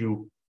come at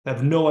you,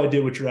 have no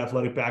idea what your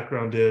athletic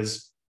background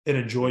is, and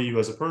enjoy you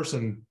as a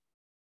person,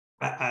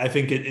 I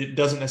think it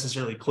doesn't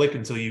necessarily click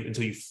until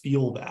you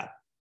feel that.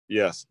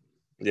 Yes.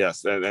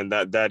 And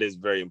that is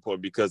very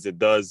important, because it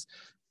does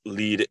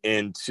lead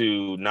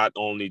into not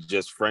only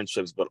just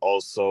friendships, but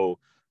also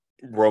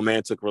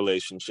romantic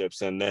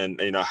relationships, and then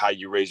how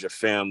you raise your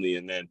family,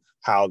 and then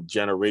how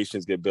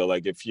generations get built.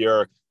 Like if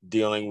you're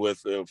dealing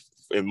with,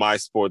 in my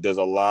sport, there's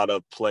a lot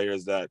of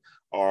players that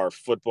are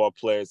football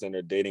players and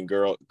they're dating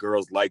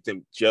girls like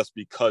them just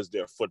because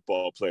they're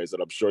football players,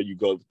 and I'm sure you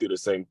go through the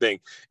same thing.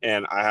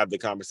 And I have the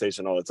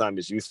conversation all the time,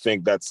 is you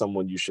think that's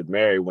someone you should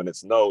marry, when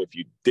it's no, if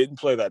you didn't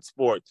play that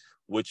sport,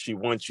 would she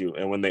want you?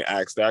 And when they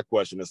ask that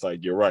question, it's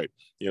like, you're right.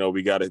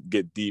 We got to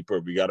get deeper.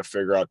 We got to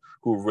figure out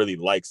who really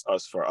likes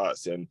us for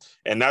us.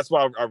 And that's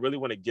why I really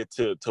want to get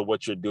to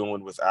what you're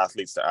doing with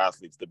Athletes to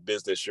Athletes, the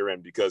business you're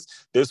in, because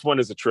this one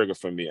is a trigger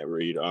for me,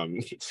 Reid.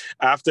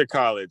 After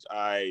college,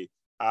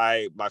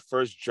 my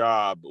first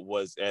job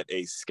was at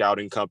a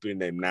scouting company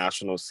named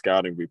National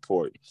Scouting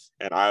Report.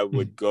 And I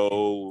would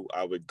go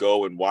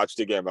and watch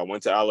the game. I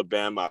went to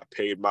Alabama. I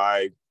paid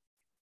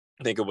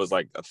I think it was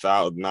like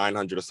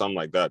 1,900 or something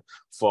like that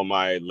for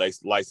my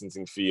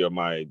licensing fee, or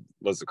my,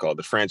 what's it called,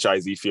 the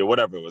franchisee fee, or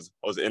whatever it was.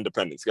 I was an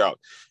independent scout.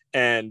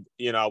 And,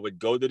 I would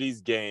go to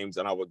these games,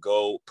 and I would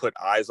go put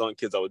eyes on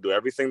kids. I would do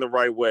everything the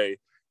right way,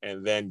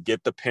 and then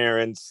get the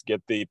parents'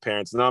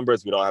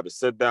 numbers. We'd all have a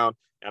sit down,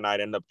 and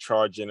I'd end up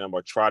charging them,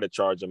 or try to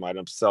charge them. I'd end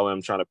up selling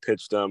them, trying to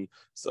pitch them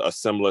a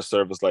similar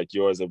service like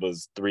yours. It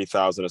was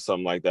 3,000 or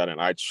something like that. And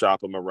I'd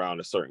shop them around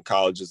to certain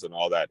colleges and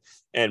all that.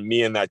 And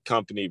me and that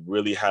company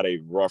really had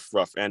a rough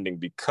ending,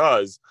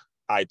 because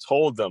I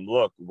told them,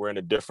 look, we're in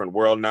a different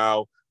world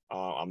now.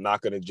 I'm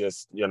not going to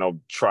just,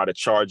 try to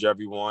charge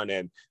everyone.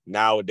 And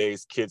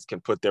nowadays kids can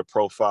put their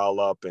profile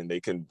up, and they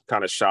can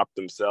kind of shop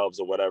themselves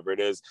or whatever it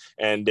is.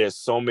 And there's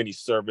so many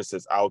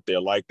services out there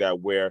like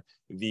that, where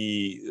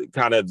the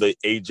kind of the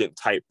agent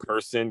type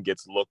person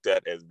gets looked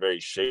at as very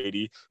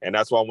shady. And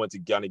that's why I want to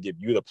kind of give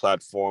you the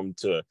platform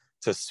to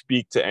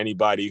speak to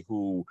anybody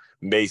who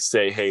may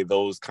say, hey,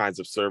 those kinds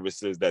of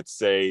services that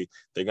say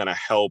they're going to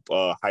help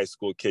a high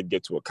school kid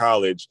get to a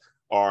college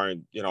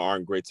aren't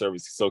great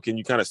services. So can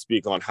you kind of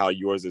speak on how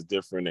yours is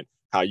different, and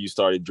how you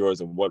started yours,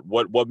 and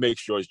what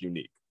makes yours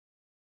unique?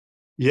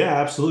 Yeah,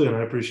 absolutely. And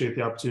I appreciate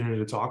the opportunity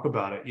to talk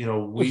about it.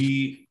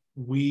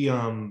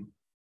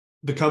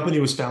 The company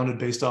was founded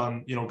based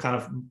on, kind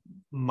of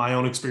my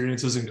own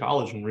experiences in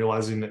college, and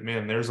realizing that,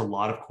 man, there's a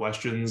lot of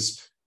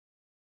questions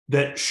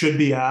that should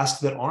be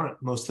asked that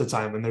aren't most of the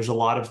time. And there's a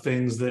lot of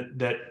things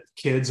that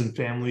kids and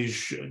families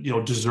should,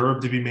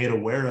 deserve to be made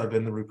aware of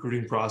in the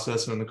recruiting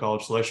process and in the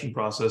college selection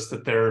process,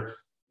 that they're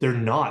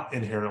not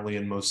inherently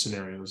in most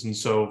scenarios. And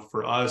so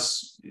for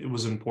us, it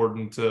was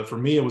important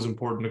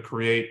to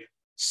create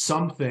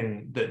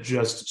something that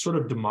just sort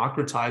of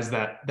democratized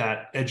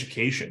that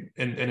education,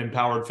 and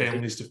empowered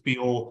families to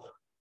feel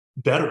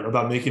better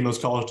about making those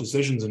college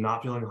decisions, and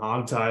not feeling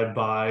hogtied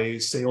by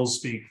sales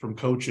speak from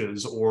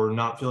coaches, or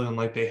not feeling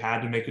like they had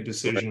to make a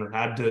decision, or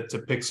had to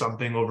pick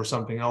something over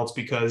something else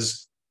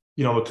because,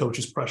 a coach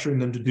is pressuring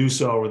them to do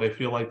so, or they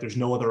feel like there's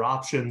no other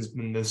options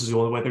and this is the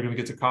only way they're going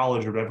to get to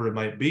college, or whatever it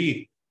might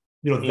be.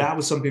 That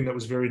was something that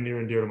was very near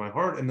and dear to my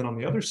heart. And then on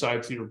the other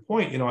side, to your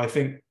point, I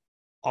think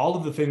all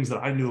of the things that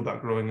I knew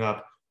about growing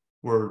up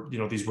were, you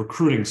know, these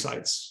recruiting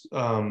sites.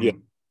 Yeah.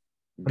 And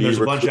there's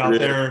a bunch out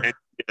there.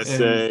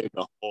 And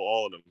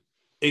all of them.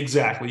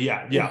 Exactly.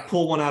 Yeah. Yeah.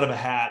 Pull one out of a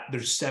hat.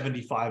 There's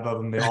 75 of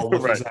them. They all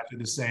look Right. exactly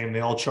the same. They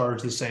all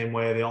charge the same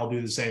way. They all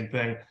do the same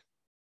thing.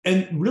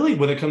 And really,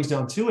 when it comes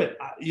down to it,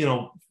 you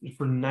know,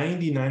 for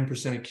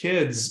 99% of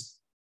kids,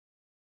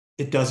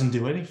 it doesn't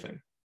do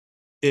anything.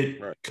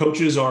 Right.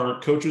 Coaches are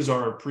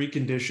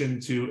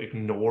preconditioned to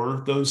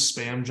ignore those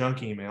spam junk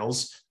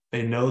emails.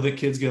 They know that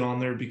kids get on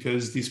there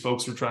because these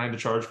folks are trying to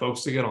charge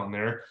folks to get on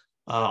there.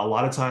 A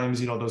lot of times,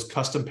 you know, those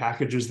custom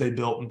packages they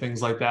built and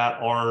things like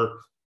that are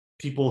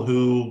people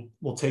who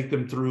will take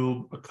them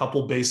through a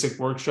couple basic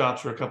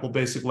workshops or a couple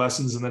basic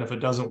lessons. And then if it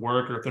doesn't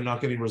work, or if they're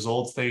not getting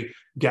results, they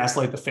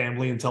gaslight the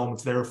family and tell them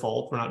it's their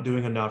fault for not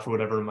doing enough or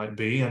whatever it might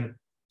be. And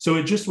so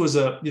it just was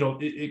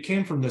it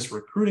came from this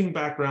recruiting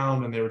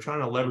background, and they were trying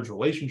to leverage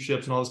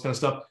relationships and all this kind of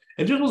stuff.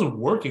 It just wasn't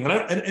working.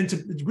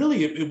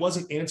 It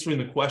wasn't answering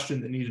the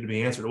question that needed to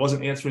be answered. It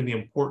wasn't answering the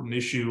important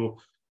issue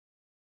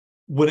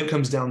when it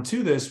comes down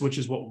to this, which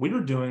is what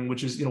we're doing,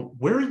 which is, you know,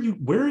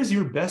 where is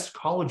your best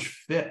college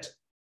fit?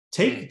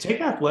 Take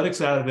athletics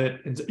out of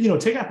it, and, you know,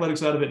 take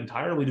athletics out of it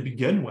entirely to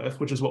begin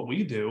with, which is what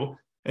we do,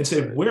 and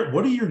say, what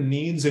are your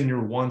needs and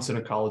your wants in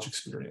a college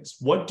experience?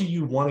 What do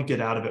you want to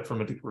get out of it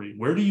from a degree?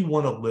 Where do you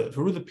want to live?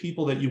 Who are the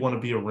people that you want to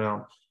be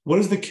around? What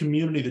is the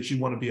community that you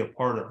want to be a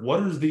part of?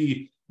 What is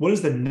the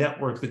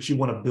network that you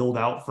want to build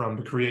out from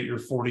to create your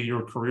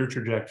 40-year career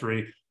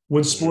trajectory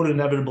when sport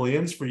inevitably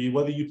ends for you,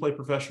 whether you play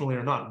professionally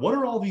or not? What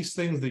are all these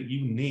things that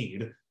you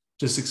need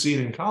to succeed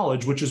in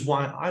college? Which is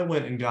why I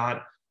went and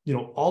got, you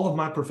know, all of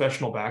my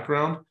professional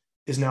background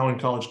is now in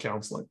college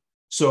counseling.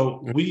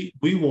 So we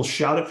will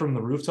shout it from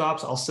the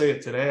rooftops. I'll say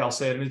it today. I'll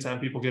say it anytime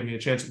people give me a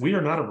chance. We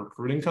are not a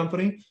recruiting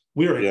company.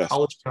 We are a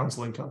college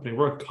counseling company.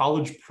 We're a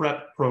college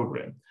prep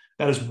program.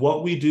 That is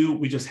what we do.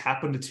 We just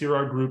happen to tier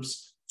our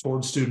groups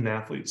towards student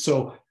athletes.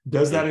 So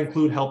does that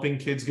include helping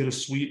kids get a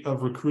suite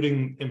of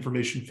recruiting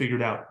information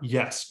figured out?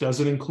 Yes. Does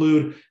it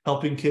include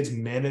helping kids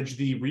manage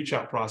the reach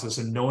out process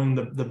and knowing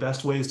the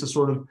best ways to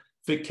sort of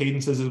fit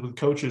cadences with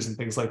coaches and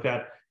things like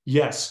that?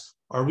 Yes.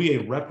 Are we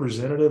a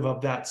representative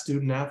of that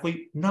student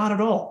athlete? Not at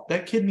all.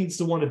 That kid needs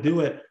to want to do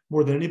it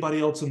more than anybody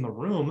else in the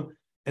room.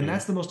 And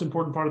that's the most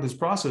important part of this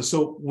process.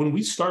 So when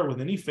we start with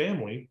any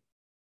family,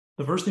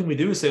 the first thing we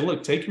do is say,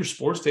 look, take your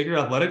sports, take your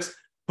athletics,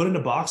 put it in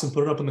a box and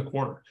put it up in the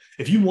corner.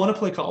 If you want to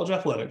play college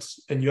athletics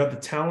and you have the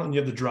talent and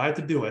you have the drive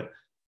to do it,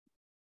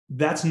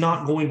 that's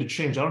not going to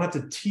change. I don't have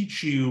to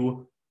teach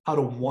you how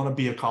to want to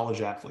be a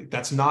college athlete.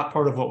 That's not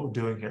part of what we're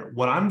doing here.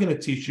 What I'm going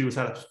to teach you is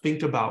how to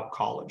think about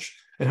college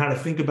and how to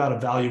think about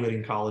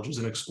evaluating colleges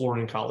and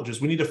exploring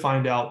colleges. We need to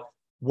find out,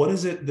 what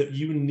is it that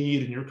you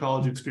need in your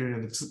college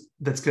experience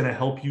that's going to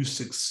help you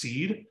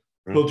succeed,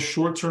 both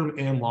short-term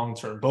and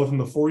long-term, both in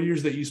the 4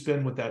 years that you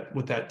spend with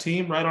that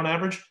team, right, on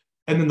average,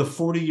 and then the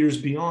 40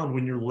 years beyond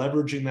when you're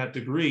leveraging that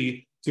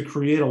degree to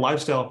create a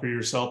lifestyle for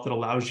yourself that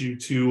allows you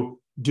to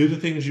do the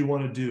things you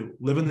want to do,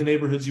 live in the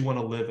neighborhoods you want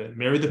to live in,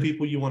 marry the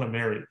people you want to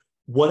marry.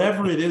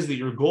 Whatever it is that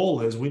your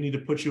goal is, we need to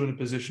put you in a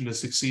position to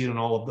succeed in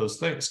all of those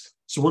things.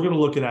 So we're going to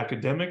look at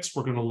academics.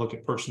 We're going to look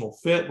at personal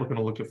fit. We're going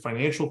to look at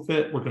financial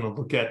fit. We're going to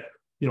look at,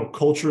 you know,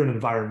 culture and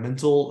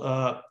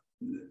environmental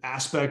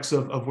aspects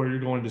of where you're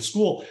going to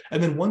school.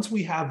 And then once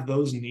we have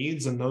those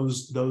needs and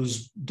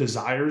those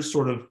desires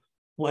sort of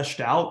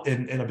fleshed out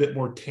and a bit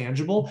more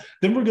tangible,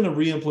 then we're going to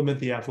re-implement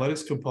the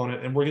athletics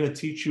component, and we're going to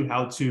teach you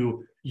how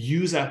to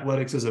use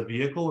athletics as a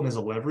vehicle and as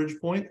a leverage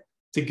point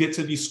to get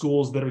to these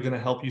schools that are going to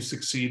help you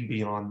succeed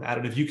beyond that.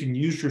 And if you can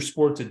use your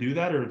sport to do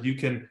that, or if you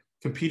can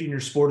compete in your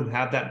sport and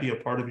have that be a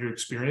part of your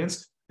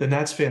experience, then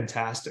that's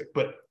fantastic.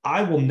 But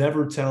I will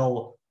never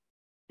tell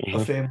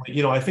a family,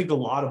 you know, I think a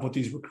lot of what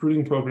these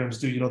recruiting programs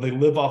do, you know, they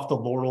live off the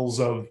laurels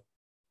of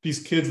these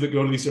kids that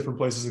go to these different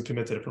places and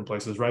commit to different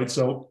places, right?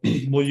 So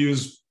we'll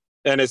use...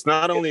 And it's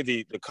not only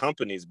the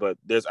companies, but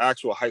there's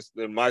actual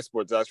in my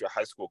sport, there's actual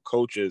high school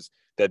coaches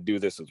that do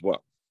this as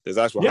well. There's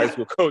actual high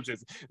school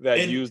coaches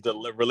that use the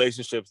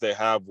relationships they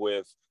have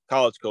with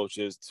college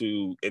coaches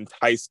to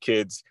entice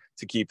kids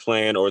to keep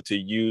playing, or to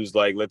use,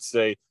 like, let's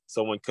say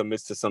someone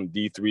commits to some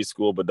D3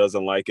 school but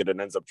doesn't like it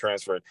and ends up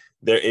transferring.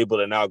 They're able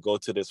to now go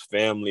to this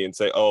family and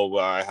say, oh,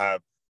 well, I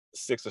have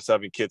 6 or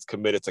 7 kids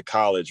committed to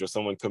college, or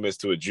someone commits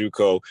to a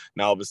JUCO.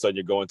 Now all of a sudden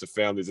you're going to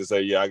families and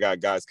say, yeah, I got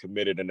guys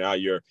committed, and now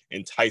you're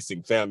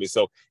enticing families.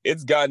 So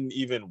it's gotten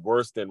even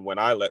worse than when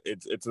I left.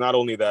 It's not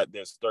only that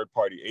there's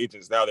third-party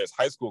agents, now there's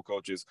high school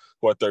coaches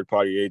who are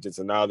third-party agents,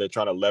 and now they're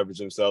trying to leverage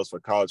themselves for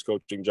college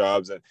coaching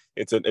jobs, and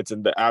it's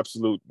an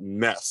absolute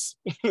mess.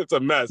 It's a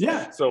mess.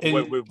 Yeah. So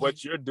with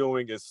what you're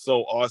doing is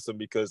so awesome,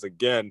 because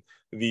again,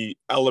 the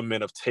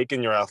element of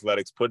taking your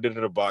athletics, putting it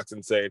in a box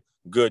and saying,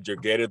 good, you're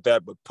good at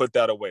that, but put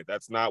that away.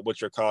 That is not what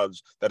your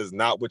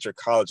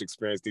college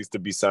experience needs to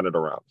be centered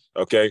around.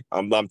 Okay.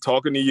 I'm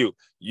talking to you.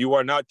 You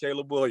are not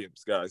Caleb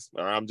Williams, guys.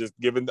 Or I'm just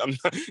giving them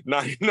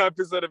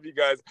 99% of you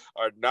guys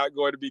are not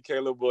going to be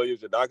Caleb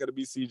Williams. You're not going to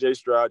be CJ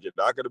Stroud. You're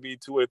not going to be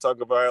Tua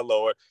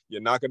Tagovailoa.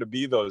 You're not going to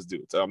be those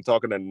dudes. I'm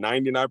talking to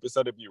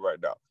 99% of you right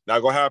now.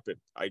 Not going to happen.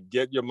 I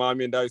get your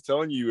mommy and dad's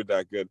telling you you're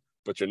that good,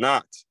 but you're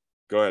not.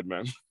 Go ahead,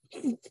 man.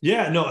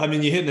 Yeah, no, I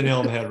mean, you hit the nail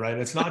on the head, right?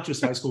 It's not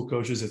just high school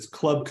coaches, it's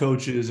club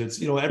coaches. It's,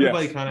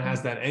 everybody kind of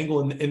has that angle.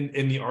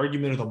 And the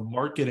argument of the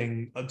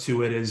marketing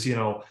to it is,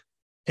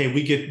 hey,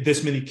 we get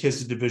this many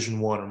kids to Division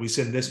I, or we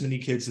send this many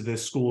kids to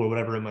this school or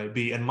whatever it might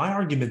be. And my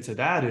argument to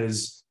that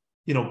is,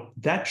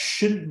 that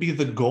shouldn't be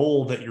the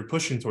goal that you're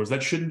pushing towards.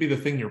 That shouldn't be the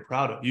thing you're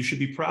proud of. You should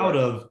be proud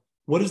of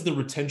what is the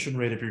retention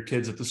rate of your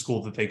kids at the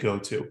school that they go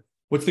to?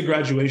 What's the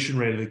graduation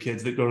rate of the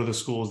kids that go to the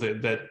schools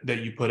that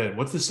you put in?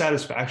 What's the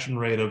satisfaction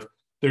rate of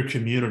their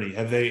community?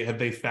 Have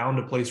they found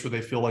a place where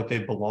they feel like they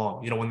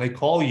belong? When they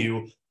call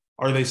you,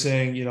 are they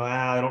saying,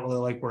 I don't really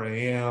like where I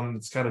am.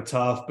 It's kind of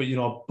tough, but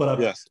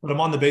but I'm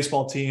on the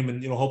baseball team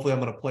and hopefully I'm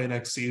going to play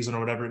next season or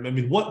whatever. I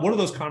mean, what do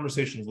those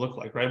conversations look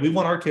like, right? We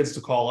want our kids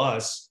to call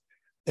us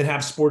and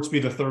have sports be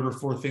the third or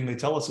fourth thing they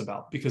tell us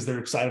about because they're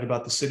excited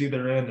about the city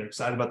they're in, they're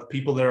excited about the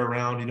people they're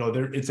around.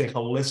 It's a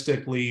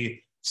holistically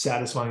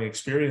satisfying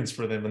experience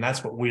for them, and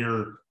that's what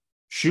we're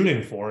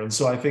shooting for. And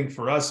so I think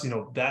for us,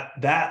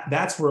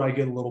 that's where I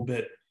get a little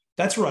bit,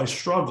 that's where I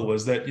struggle,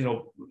 is that,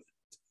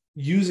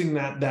 using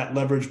that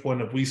leverage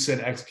point of we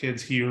send X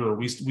kids here, or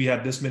we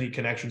have this many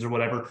connections or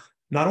whatever,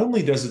 not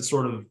only does it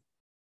sort of,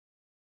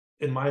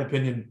 in my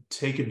opinion,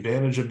 take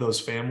advantage of those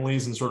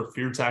families and sort of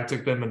fear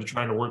tactic them into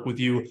trying to work with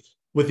you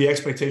with the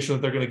expectation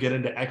that they're going to get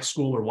into X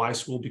school or Y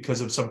school because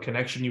of some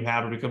connection you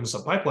have or because of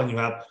some pipeline you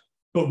have.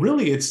 But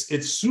really, it's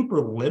super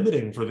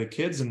limiting for the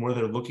kids and where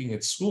they're looking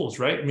at schools,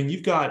 right? I mean,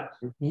 you've got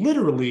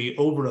literally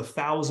over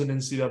 1,000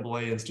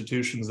 NCAA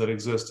institutions that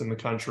exist in the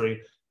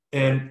country,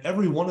 and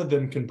every one of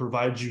them can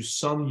provide you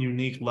some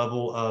unique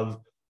level of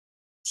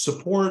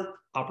support,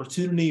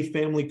 opportunity,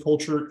 family,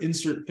 culture,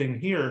 insert thing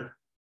here.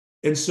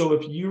 And so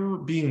if you're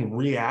being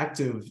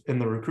reactive in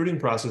the recruiting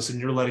process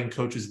and you're letting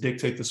coaches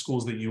dictate the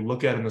schools that you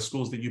look at and the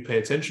schools that you pay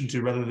attention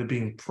to, rather than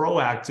being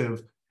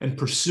proactive and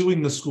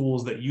pursuing the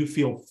schools that you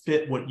feel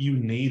fit what you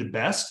need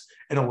best,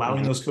 and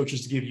allowing those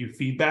coaches to give you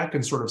feedback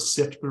and sort of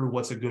sift through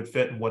what's a good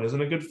fit and what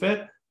isn't a good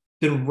fit,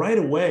 then right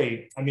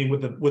away, I mean,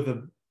 with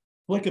a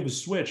flick of a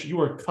switch, you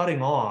are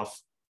cutting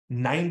off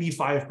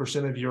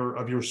 95% of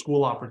your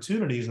school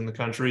opportunities in the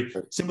country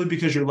simply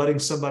because you're letting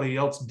somebody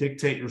else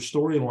dictate your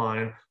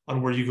storyline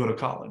on where you go to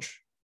college.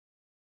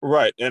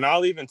 Right. And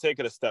I'll even take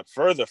it a step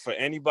further for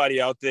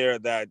anybody out there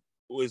that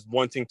is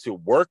wanting to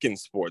work in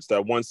sports,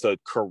 that wants a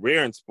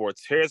career in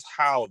sports. Here's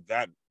how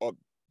that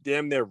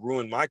damn near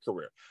ruined my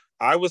career.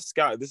 I was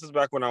this is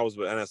back when I was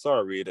with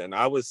NSR, Reid, and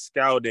I was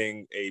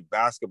scouting a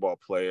basketball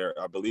player.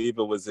 I believe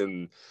it was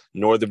in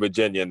Northern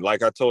Virginia. And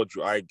like I told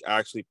you, I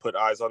actually put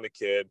eyes on the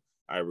kid.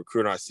 I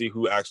recruit and I see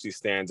who actually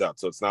stands out.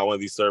 So it's not one of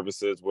these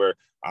services where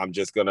I'm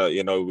just going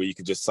to, where you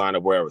can just sign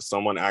up wherever.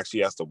 Someone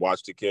actually has to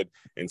watch the kid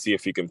and see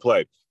if he can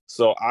play.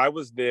 So I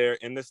was there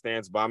in the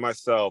stands by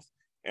myself,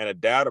 and a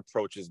dad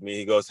approaches me.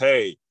 He goes,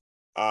 hey,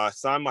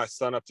 sign my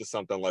son up to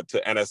something like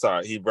to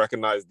NSR. He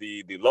recognized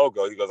the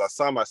logo. He goes, I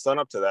signed my son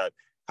up to that.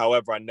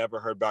 However, I never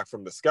heard back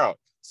from the scout.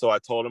 So I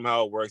told him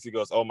how it works. He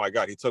goes, oh my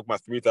God, he took my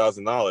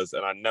 $3,000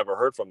 and I never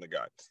heard from the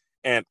guy.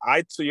 And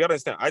so you gotta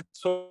understand, I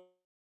took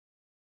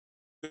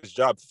this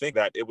job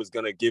thinking that it was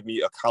going to give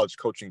me a college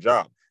coaching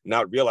job,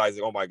 not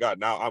realizing, oh my God,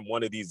 now I'm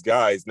one of these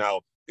guys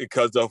now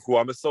because of who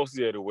I'm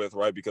associated with,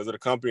 right? Because of the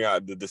company,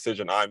 the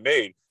decision I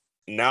made.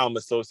 Now I'm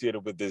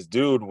associated with this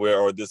dude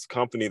or this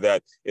company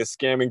that is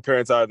scamming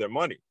parents out of their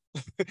money.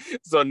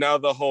 So now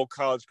the whole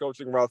college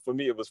coaching route for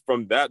me, it was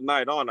from that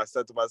night on, I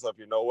said to myself,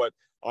 you know what,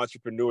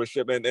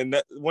 entrepreneurship. And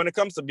that, when it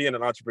comes to being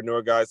an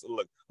entrepreneur, guys,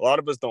 look, a lot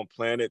of us don't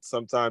plan it.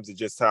 Sometimes it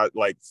just has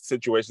like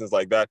situations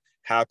like that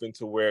happen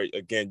to where,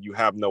 again, you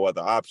have no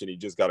other option. You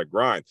just got to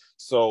grind.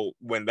 So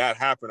when that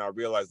happened, I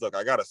realized, look,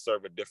 I got to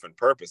serve a different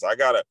purpose. I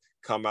got to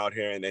come out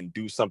here and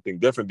do something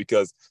different,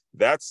 because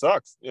that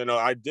sucks.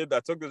 I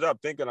took the job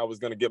thinking I was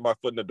going to get my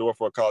foot in the door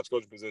for a college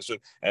coaching position.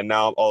 And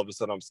now all of a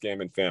sudden I'm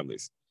scamming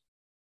families.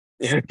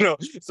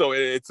 So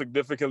it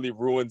significantly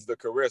ruins the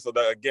career. So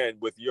that, again,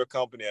 with your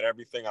company and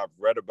everything I've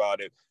read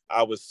about it,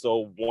 I was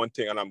so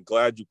wanting, and I'm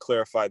glad you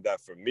clarified that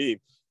for me,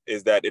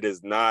 is that it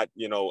is not,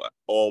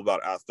 all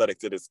about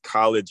athletics. It is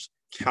college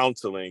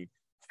counseling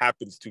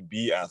happens to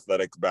be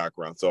athletic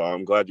background. So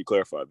I'm glad you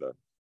clarified that.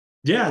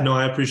 Yeah, no,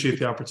 I appreciate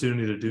the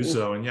opportunity to do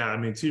so. And yeah, I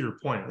mean, to your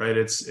point, right?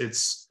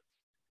 It's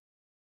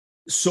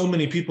so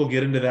many people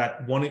get into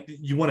that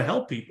you want to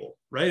help people,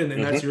 right?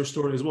 And that's your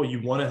story as well.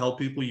 You want to help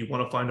people. You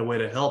want to find a way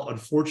to help.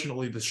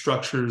 Unfortunately, the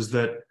structures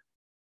that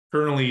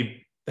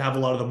currently have a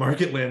lot of the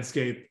market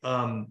landscape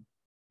are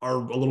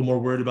a little more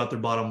worried about their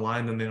bottom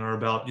line than they are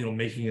about,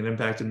 making an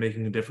impact and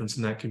making a difference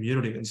in that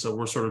community. And so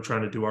we're sort of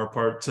trying to do our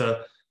part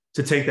to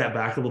to take that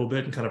back a little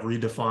bit and kind of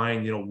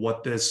redefine,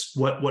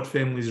 what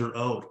families are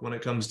owed when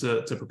it comes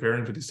to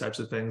preparing for these types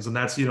of things. And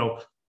that's,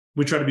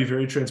 we try to be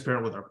very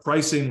transparent with our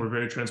pricing. We're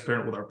very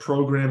transparent with our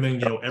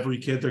programming. Every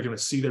kid, they're going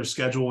to see their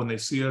schedule. When they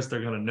see us,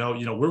 they're going to know,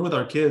 we're with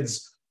our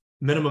kids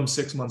minimum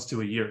 6 months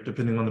to a year,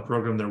 depending on the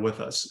program they're with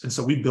us. And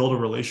so we build a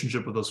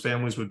relationship with those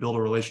families. We build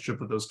a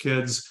relationship with those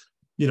kids.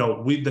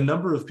 The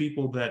number of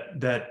people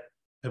that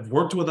have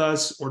worked with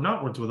us or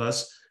not worked with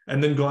us,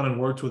 and then gone and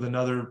worked with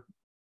another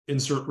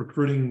insert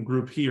recruiting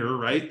group here,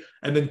 right?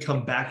 And then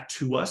come back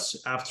to us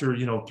after,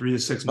 3 to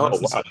 6 months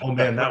and say, oh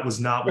man, that was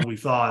not what we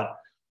thought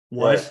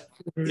was,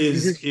 right.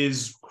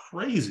 is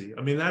crazy.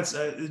 I mean, that's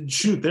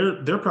shoot,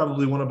 they're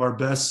probably one of our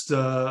best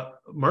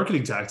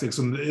marketing tactics.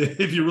 And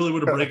if you really were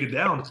to break it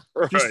down,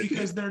 just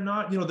because they're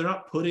not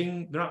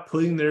putting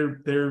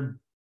their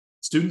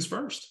students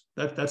first.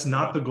 That's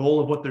not the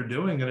goal of what they're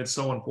doing. And it's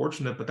so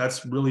unfortunate, but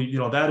that's really,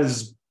 that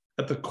is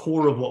at the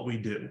core of what we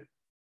do.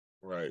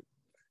 Right.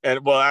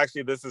 And well,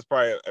 actually, this is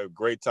probably a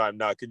great time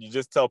now. Could you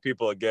just tell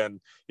people again,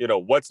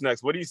 what's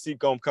next? What do you see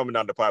coming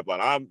down the pipeline?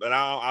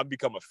 I've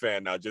become a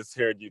fan now, just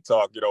hearing you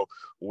talk.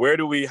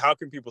 How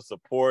can people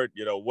support?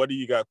 What do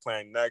you got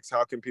planned next?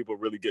 How can people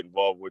really get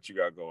involved with what you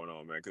got going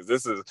on, man? Because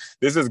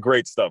this is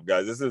great stuff,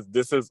 guys.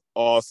 This is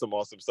awesome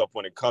stuff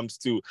when it comes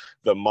to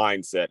the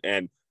mindset.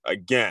 And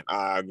again,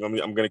 I'm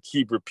going to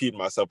keep repeating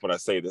myself when I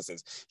say this,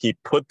 is he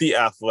put the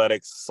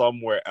athletics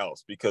somewhere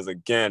else, because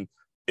again,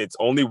 it's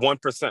only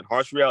 1%.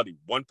 Harsh reality,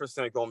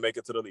 1% going to make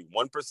it to the league.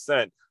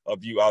 1%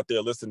 of you out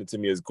there listening to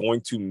me is going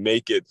to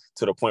make it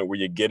to the point where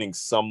you're getting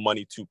some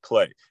money to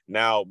play.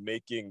 Now,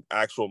 making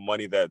actual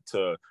money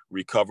to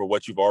recover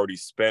what you've already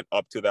spent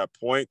up to that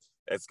point,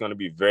 it's going to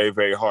be very,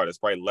 very hard. It's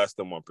probably less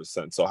than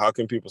 1%. So how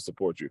can people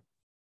support you?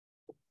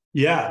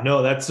 Yeah,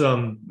 no, that's,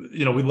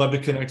 we'd love to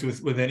connect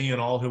with any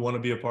and all who want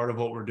to be a part of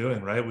what we're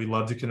doing, right? We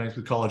love to connect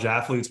with college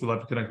athletes. We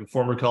love to connect with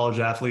former college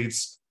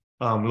athletes.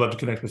 We love to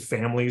connect with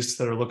families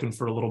that are looking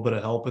for a little bit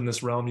of help in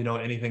this realm,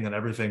 anything and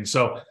everything.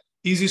 So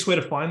easiest way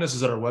to find us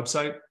is at our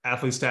website,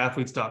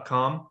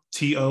 athletestaathletes.com,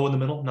 TO in the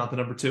middle, not the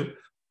number 2,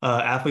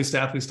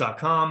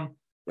 athletestaathletes.com.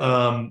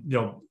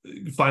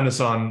 Find us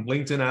on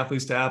LinkedIn,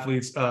 Athletes to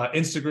Athletes,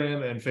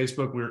 Instagram and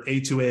Facebook. We're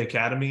A2A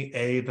Academy,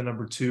 the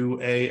number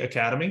 2A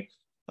Academy.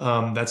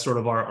 That's sort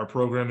of our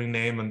programming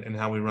name and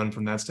how we run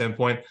from that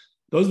standpoint.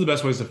 Those are the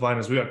best ways to find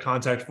us. We got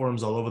contact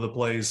forms all over the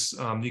place.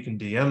 You can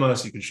DM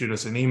us, you can shoot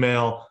us an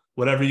email,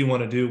 whatever you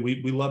want to do.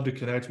 We love to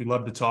connect. We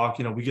love to talk.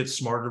 We get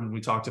smarter when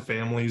we talk to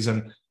families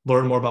and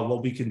learn more about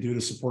what we can do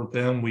to support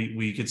them.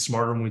 We get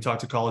smarter when we talk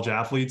to college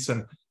athletes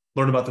and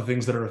learn about the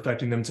things that are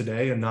affecting them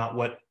today and not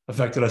what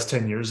affected us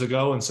 10 years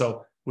ago. And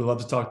so we love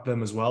to talk to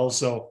them as well.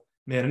 So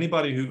man,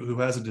 anybody who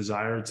has a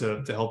desire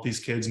to help these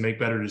kids make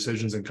better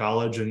decisions in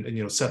college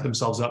and set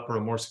themselves up for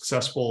a more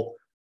successful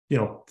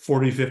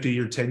 40,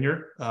 50-year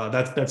tenure,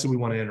 that's who we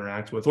want to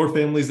interact with, or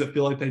families that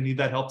feel like they need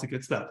that help to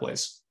get to that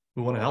place.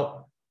 We want to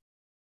help.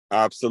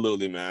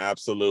 Absolutely, man.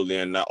 Absolutely.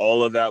 And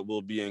all of that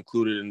will be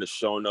included in the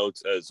show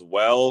notes as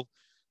well.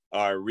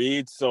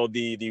 Reid, so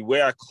the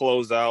way I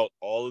close out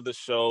all of the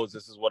shows,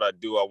 this is what I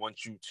do. I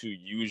want you to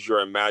use your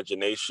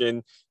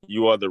imagination.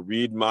 You are the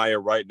Reid Meyer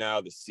right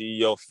now, the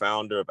CEO,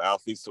 founder of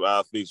Athletes to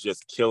Athletes,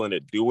 just killing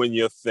it, doing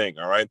your thing,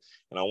 all right?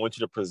 And I want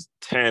you to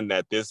pretend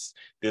that this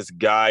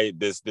guy,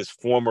 this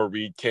former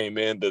Reid came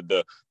in,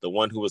 the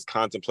one who was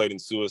contemplating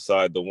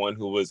suicide, the one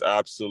who was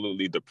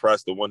absolutely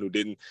depressed, the one who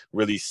didn't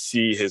really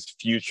see his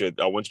future.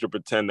 I want you to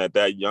pretend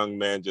that young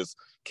man just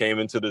came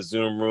into the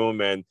Zoom room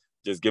and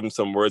just give him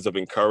some words of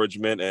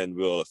encouragement, and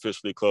we'll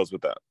officially close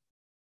with that.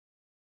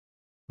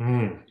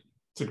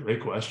 It's a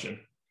great question.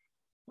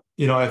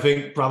 I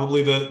think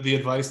probably the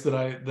advice that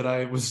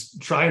I was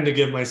trying to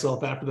give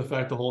myself after the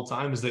fact the whole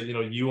time is that,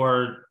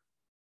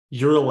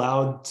 you're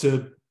allowed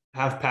to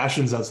have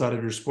passions outside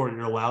of your sport.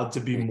 You're allowed to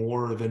be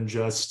more than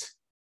just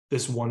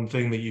this one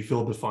thing that you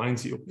feel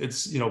defines you.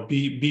 It's,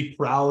 be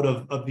proud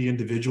of the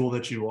individual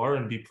that you are,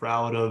 and be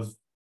proud of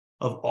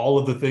all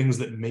of the things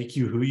that make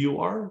you who you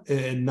are,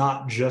 and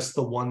not just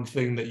the one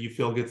thing that you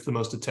feel gets the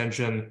most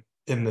attention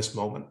in this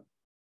moment.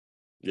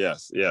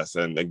 Yes.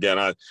 And again,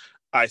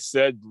 I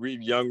said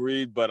young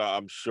Reid, but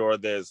I'm sure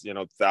there's,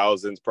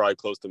 thousands, probably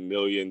close to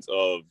millions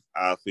of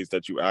athletes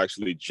that you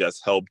actually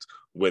just helped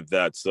with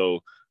that. So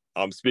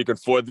I'm speaking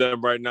for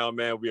them right now,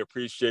 man. We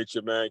appreciate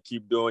you, man.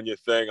 Keep doing your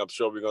thing. I'm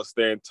sure we're going to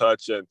stay in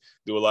touch and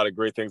do a lot of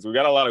great things. We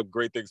got a lot of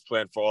great things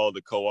planned for all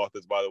the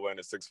co-authors, by the way, and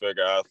the Six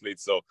Figure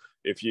Athletes. So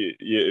if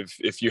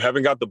you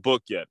haven't got the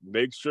book yet,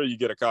 make sure you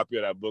get a copy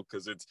of that book,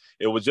 because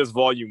it was just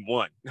volume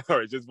 1. All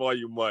right, just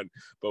volume 1.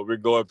 But we're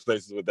going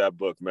places with that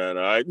book, man.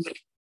 All right.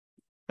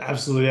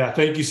 Absolutely. Yeah.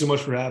 Thank you so much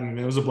for having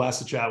me. It was a blast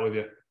to chat with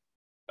you.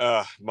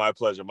 My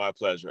pleasure. My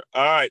pleasure.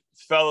 All right,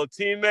 fellow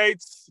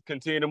teammates,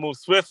 continue to move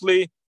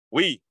swiftly.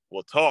 We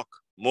will talk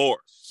more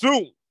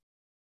soon.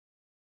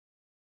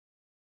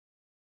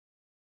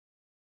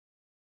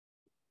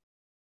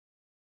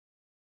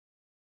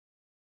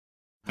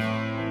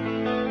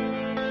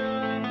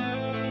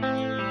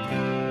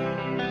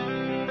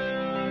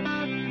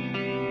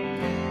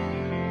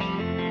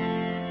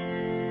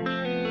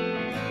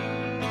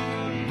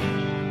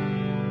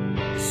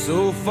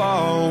 so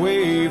far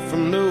away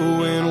from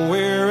knowing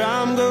where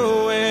I'm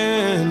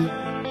going,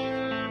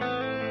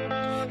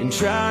 and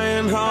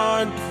trying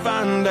hard to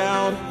find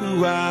out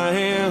who I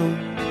am.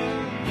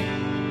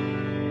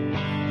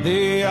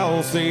 They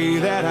all say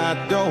that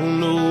I don't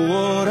know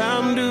what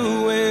I'm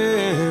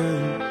doing.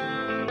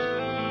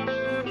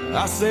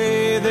 I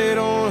say they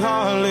don't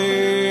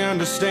hardly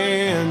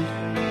understand.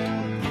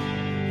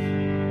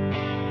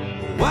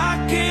 Why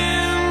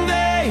can't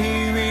they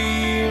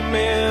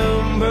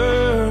remember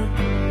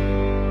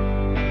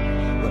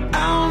what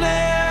I'll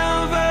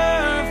never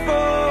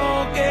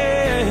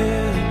forget?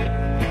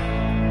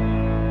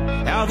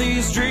 How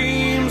these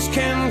dreams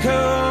can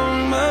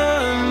come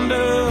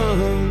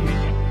undone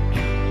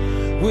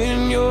when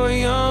you're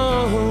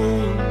young.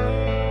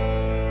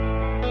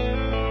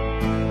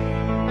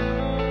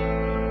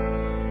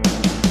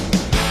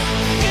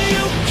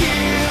 You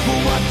give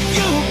what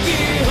you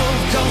give,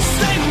 'cause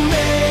they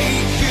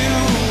make you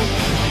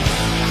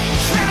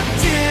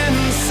trapped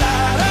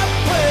inside a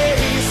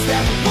place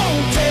that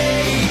won't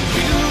take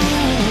you.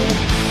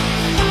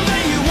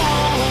 They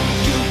want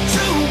you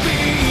to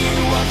be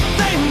what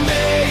they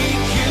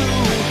make you.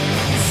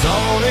 It's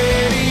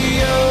already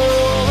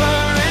over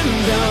and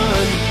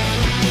done.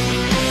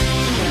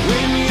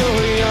 When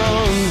you're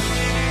young,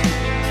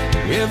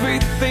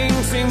 everything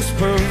seems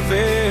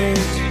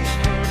perfect.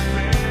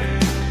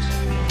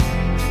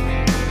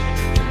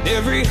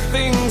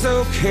 Everything's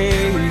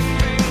okay.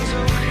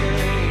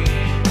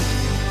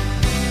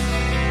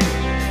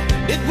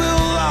 It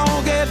will all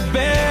get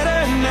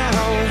better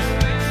now.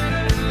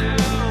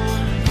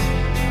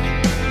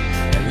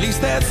 At least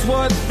that's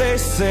what they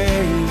say.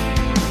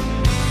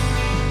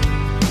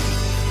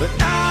 But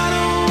I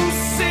don't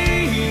see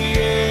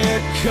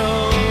it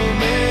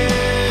coming.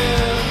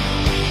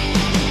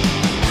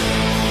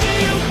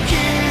 You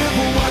give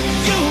what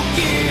you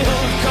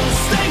give, 'cause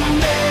they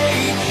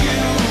make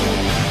you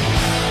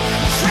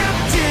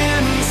trapped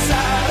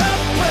inside a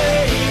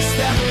place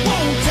that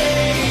won't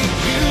take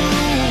you.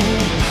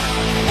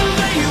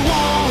 They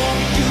want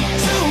you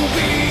to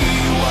be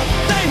what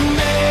they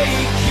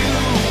make you.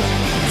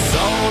 It's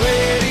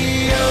already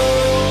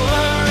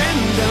over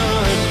and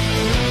done.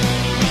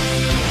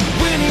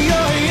 When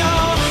you're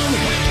young,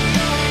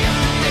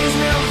 days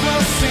never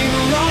seem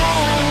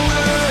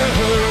longer.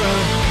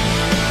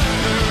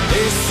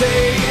 They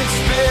say it's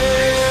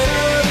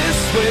better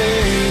this way.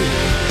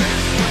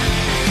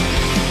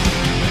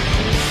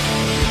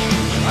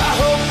 I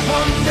hope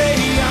one day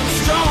I'm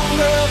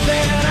stronger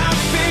than I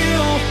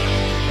feel,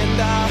 and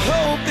I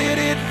hope that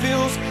it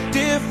feels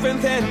different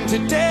than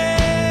today.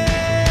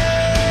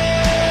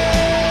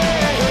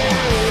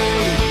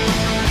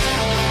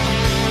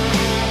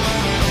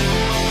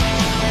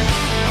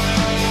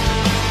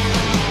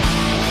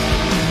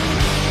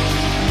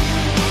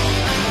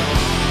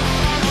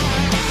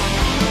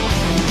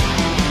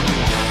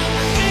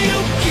 You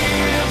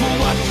give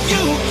what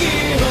you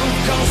give,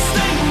 'cause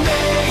they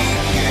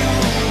make you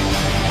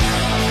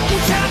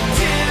trapped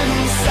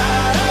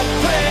inside a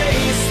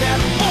place that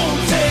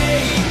won't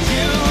take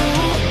you.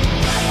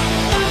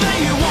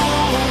 They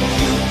want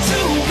you to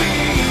be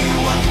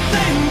what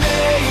they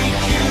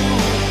make you.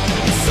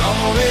 It's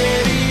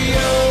already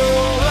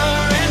over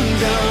and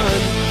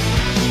done.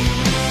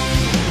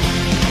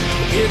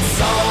 It's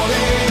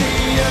already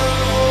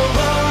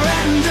over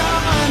and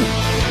done.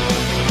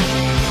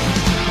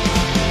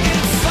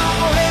 It's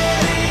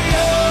already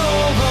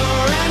over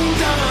and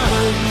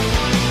done.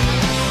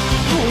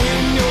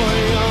 When you're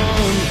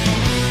young,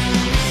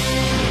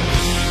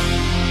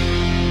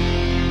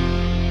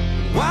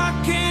 why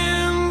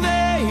can't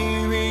they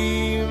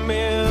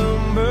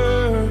remember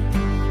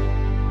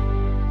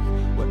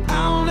what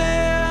I'll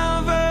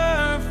never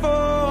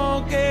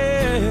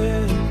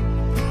forget?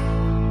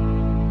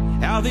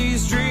 How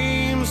these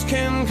dreams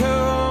can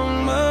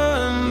come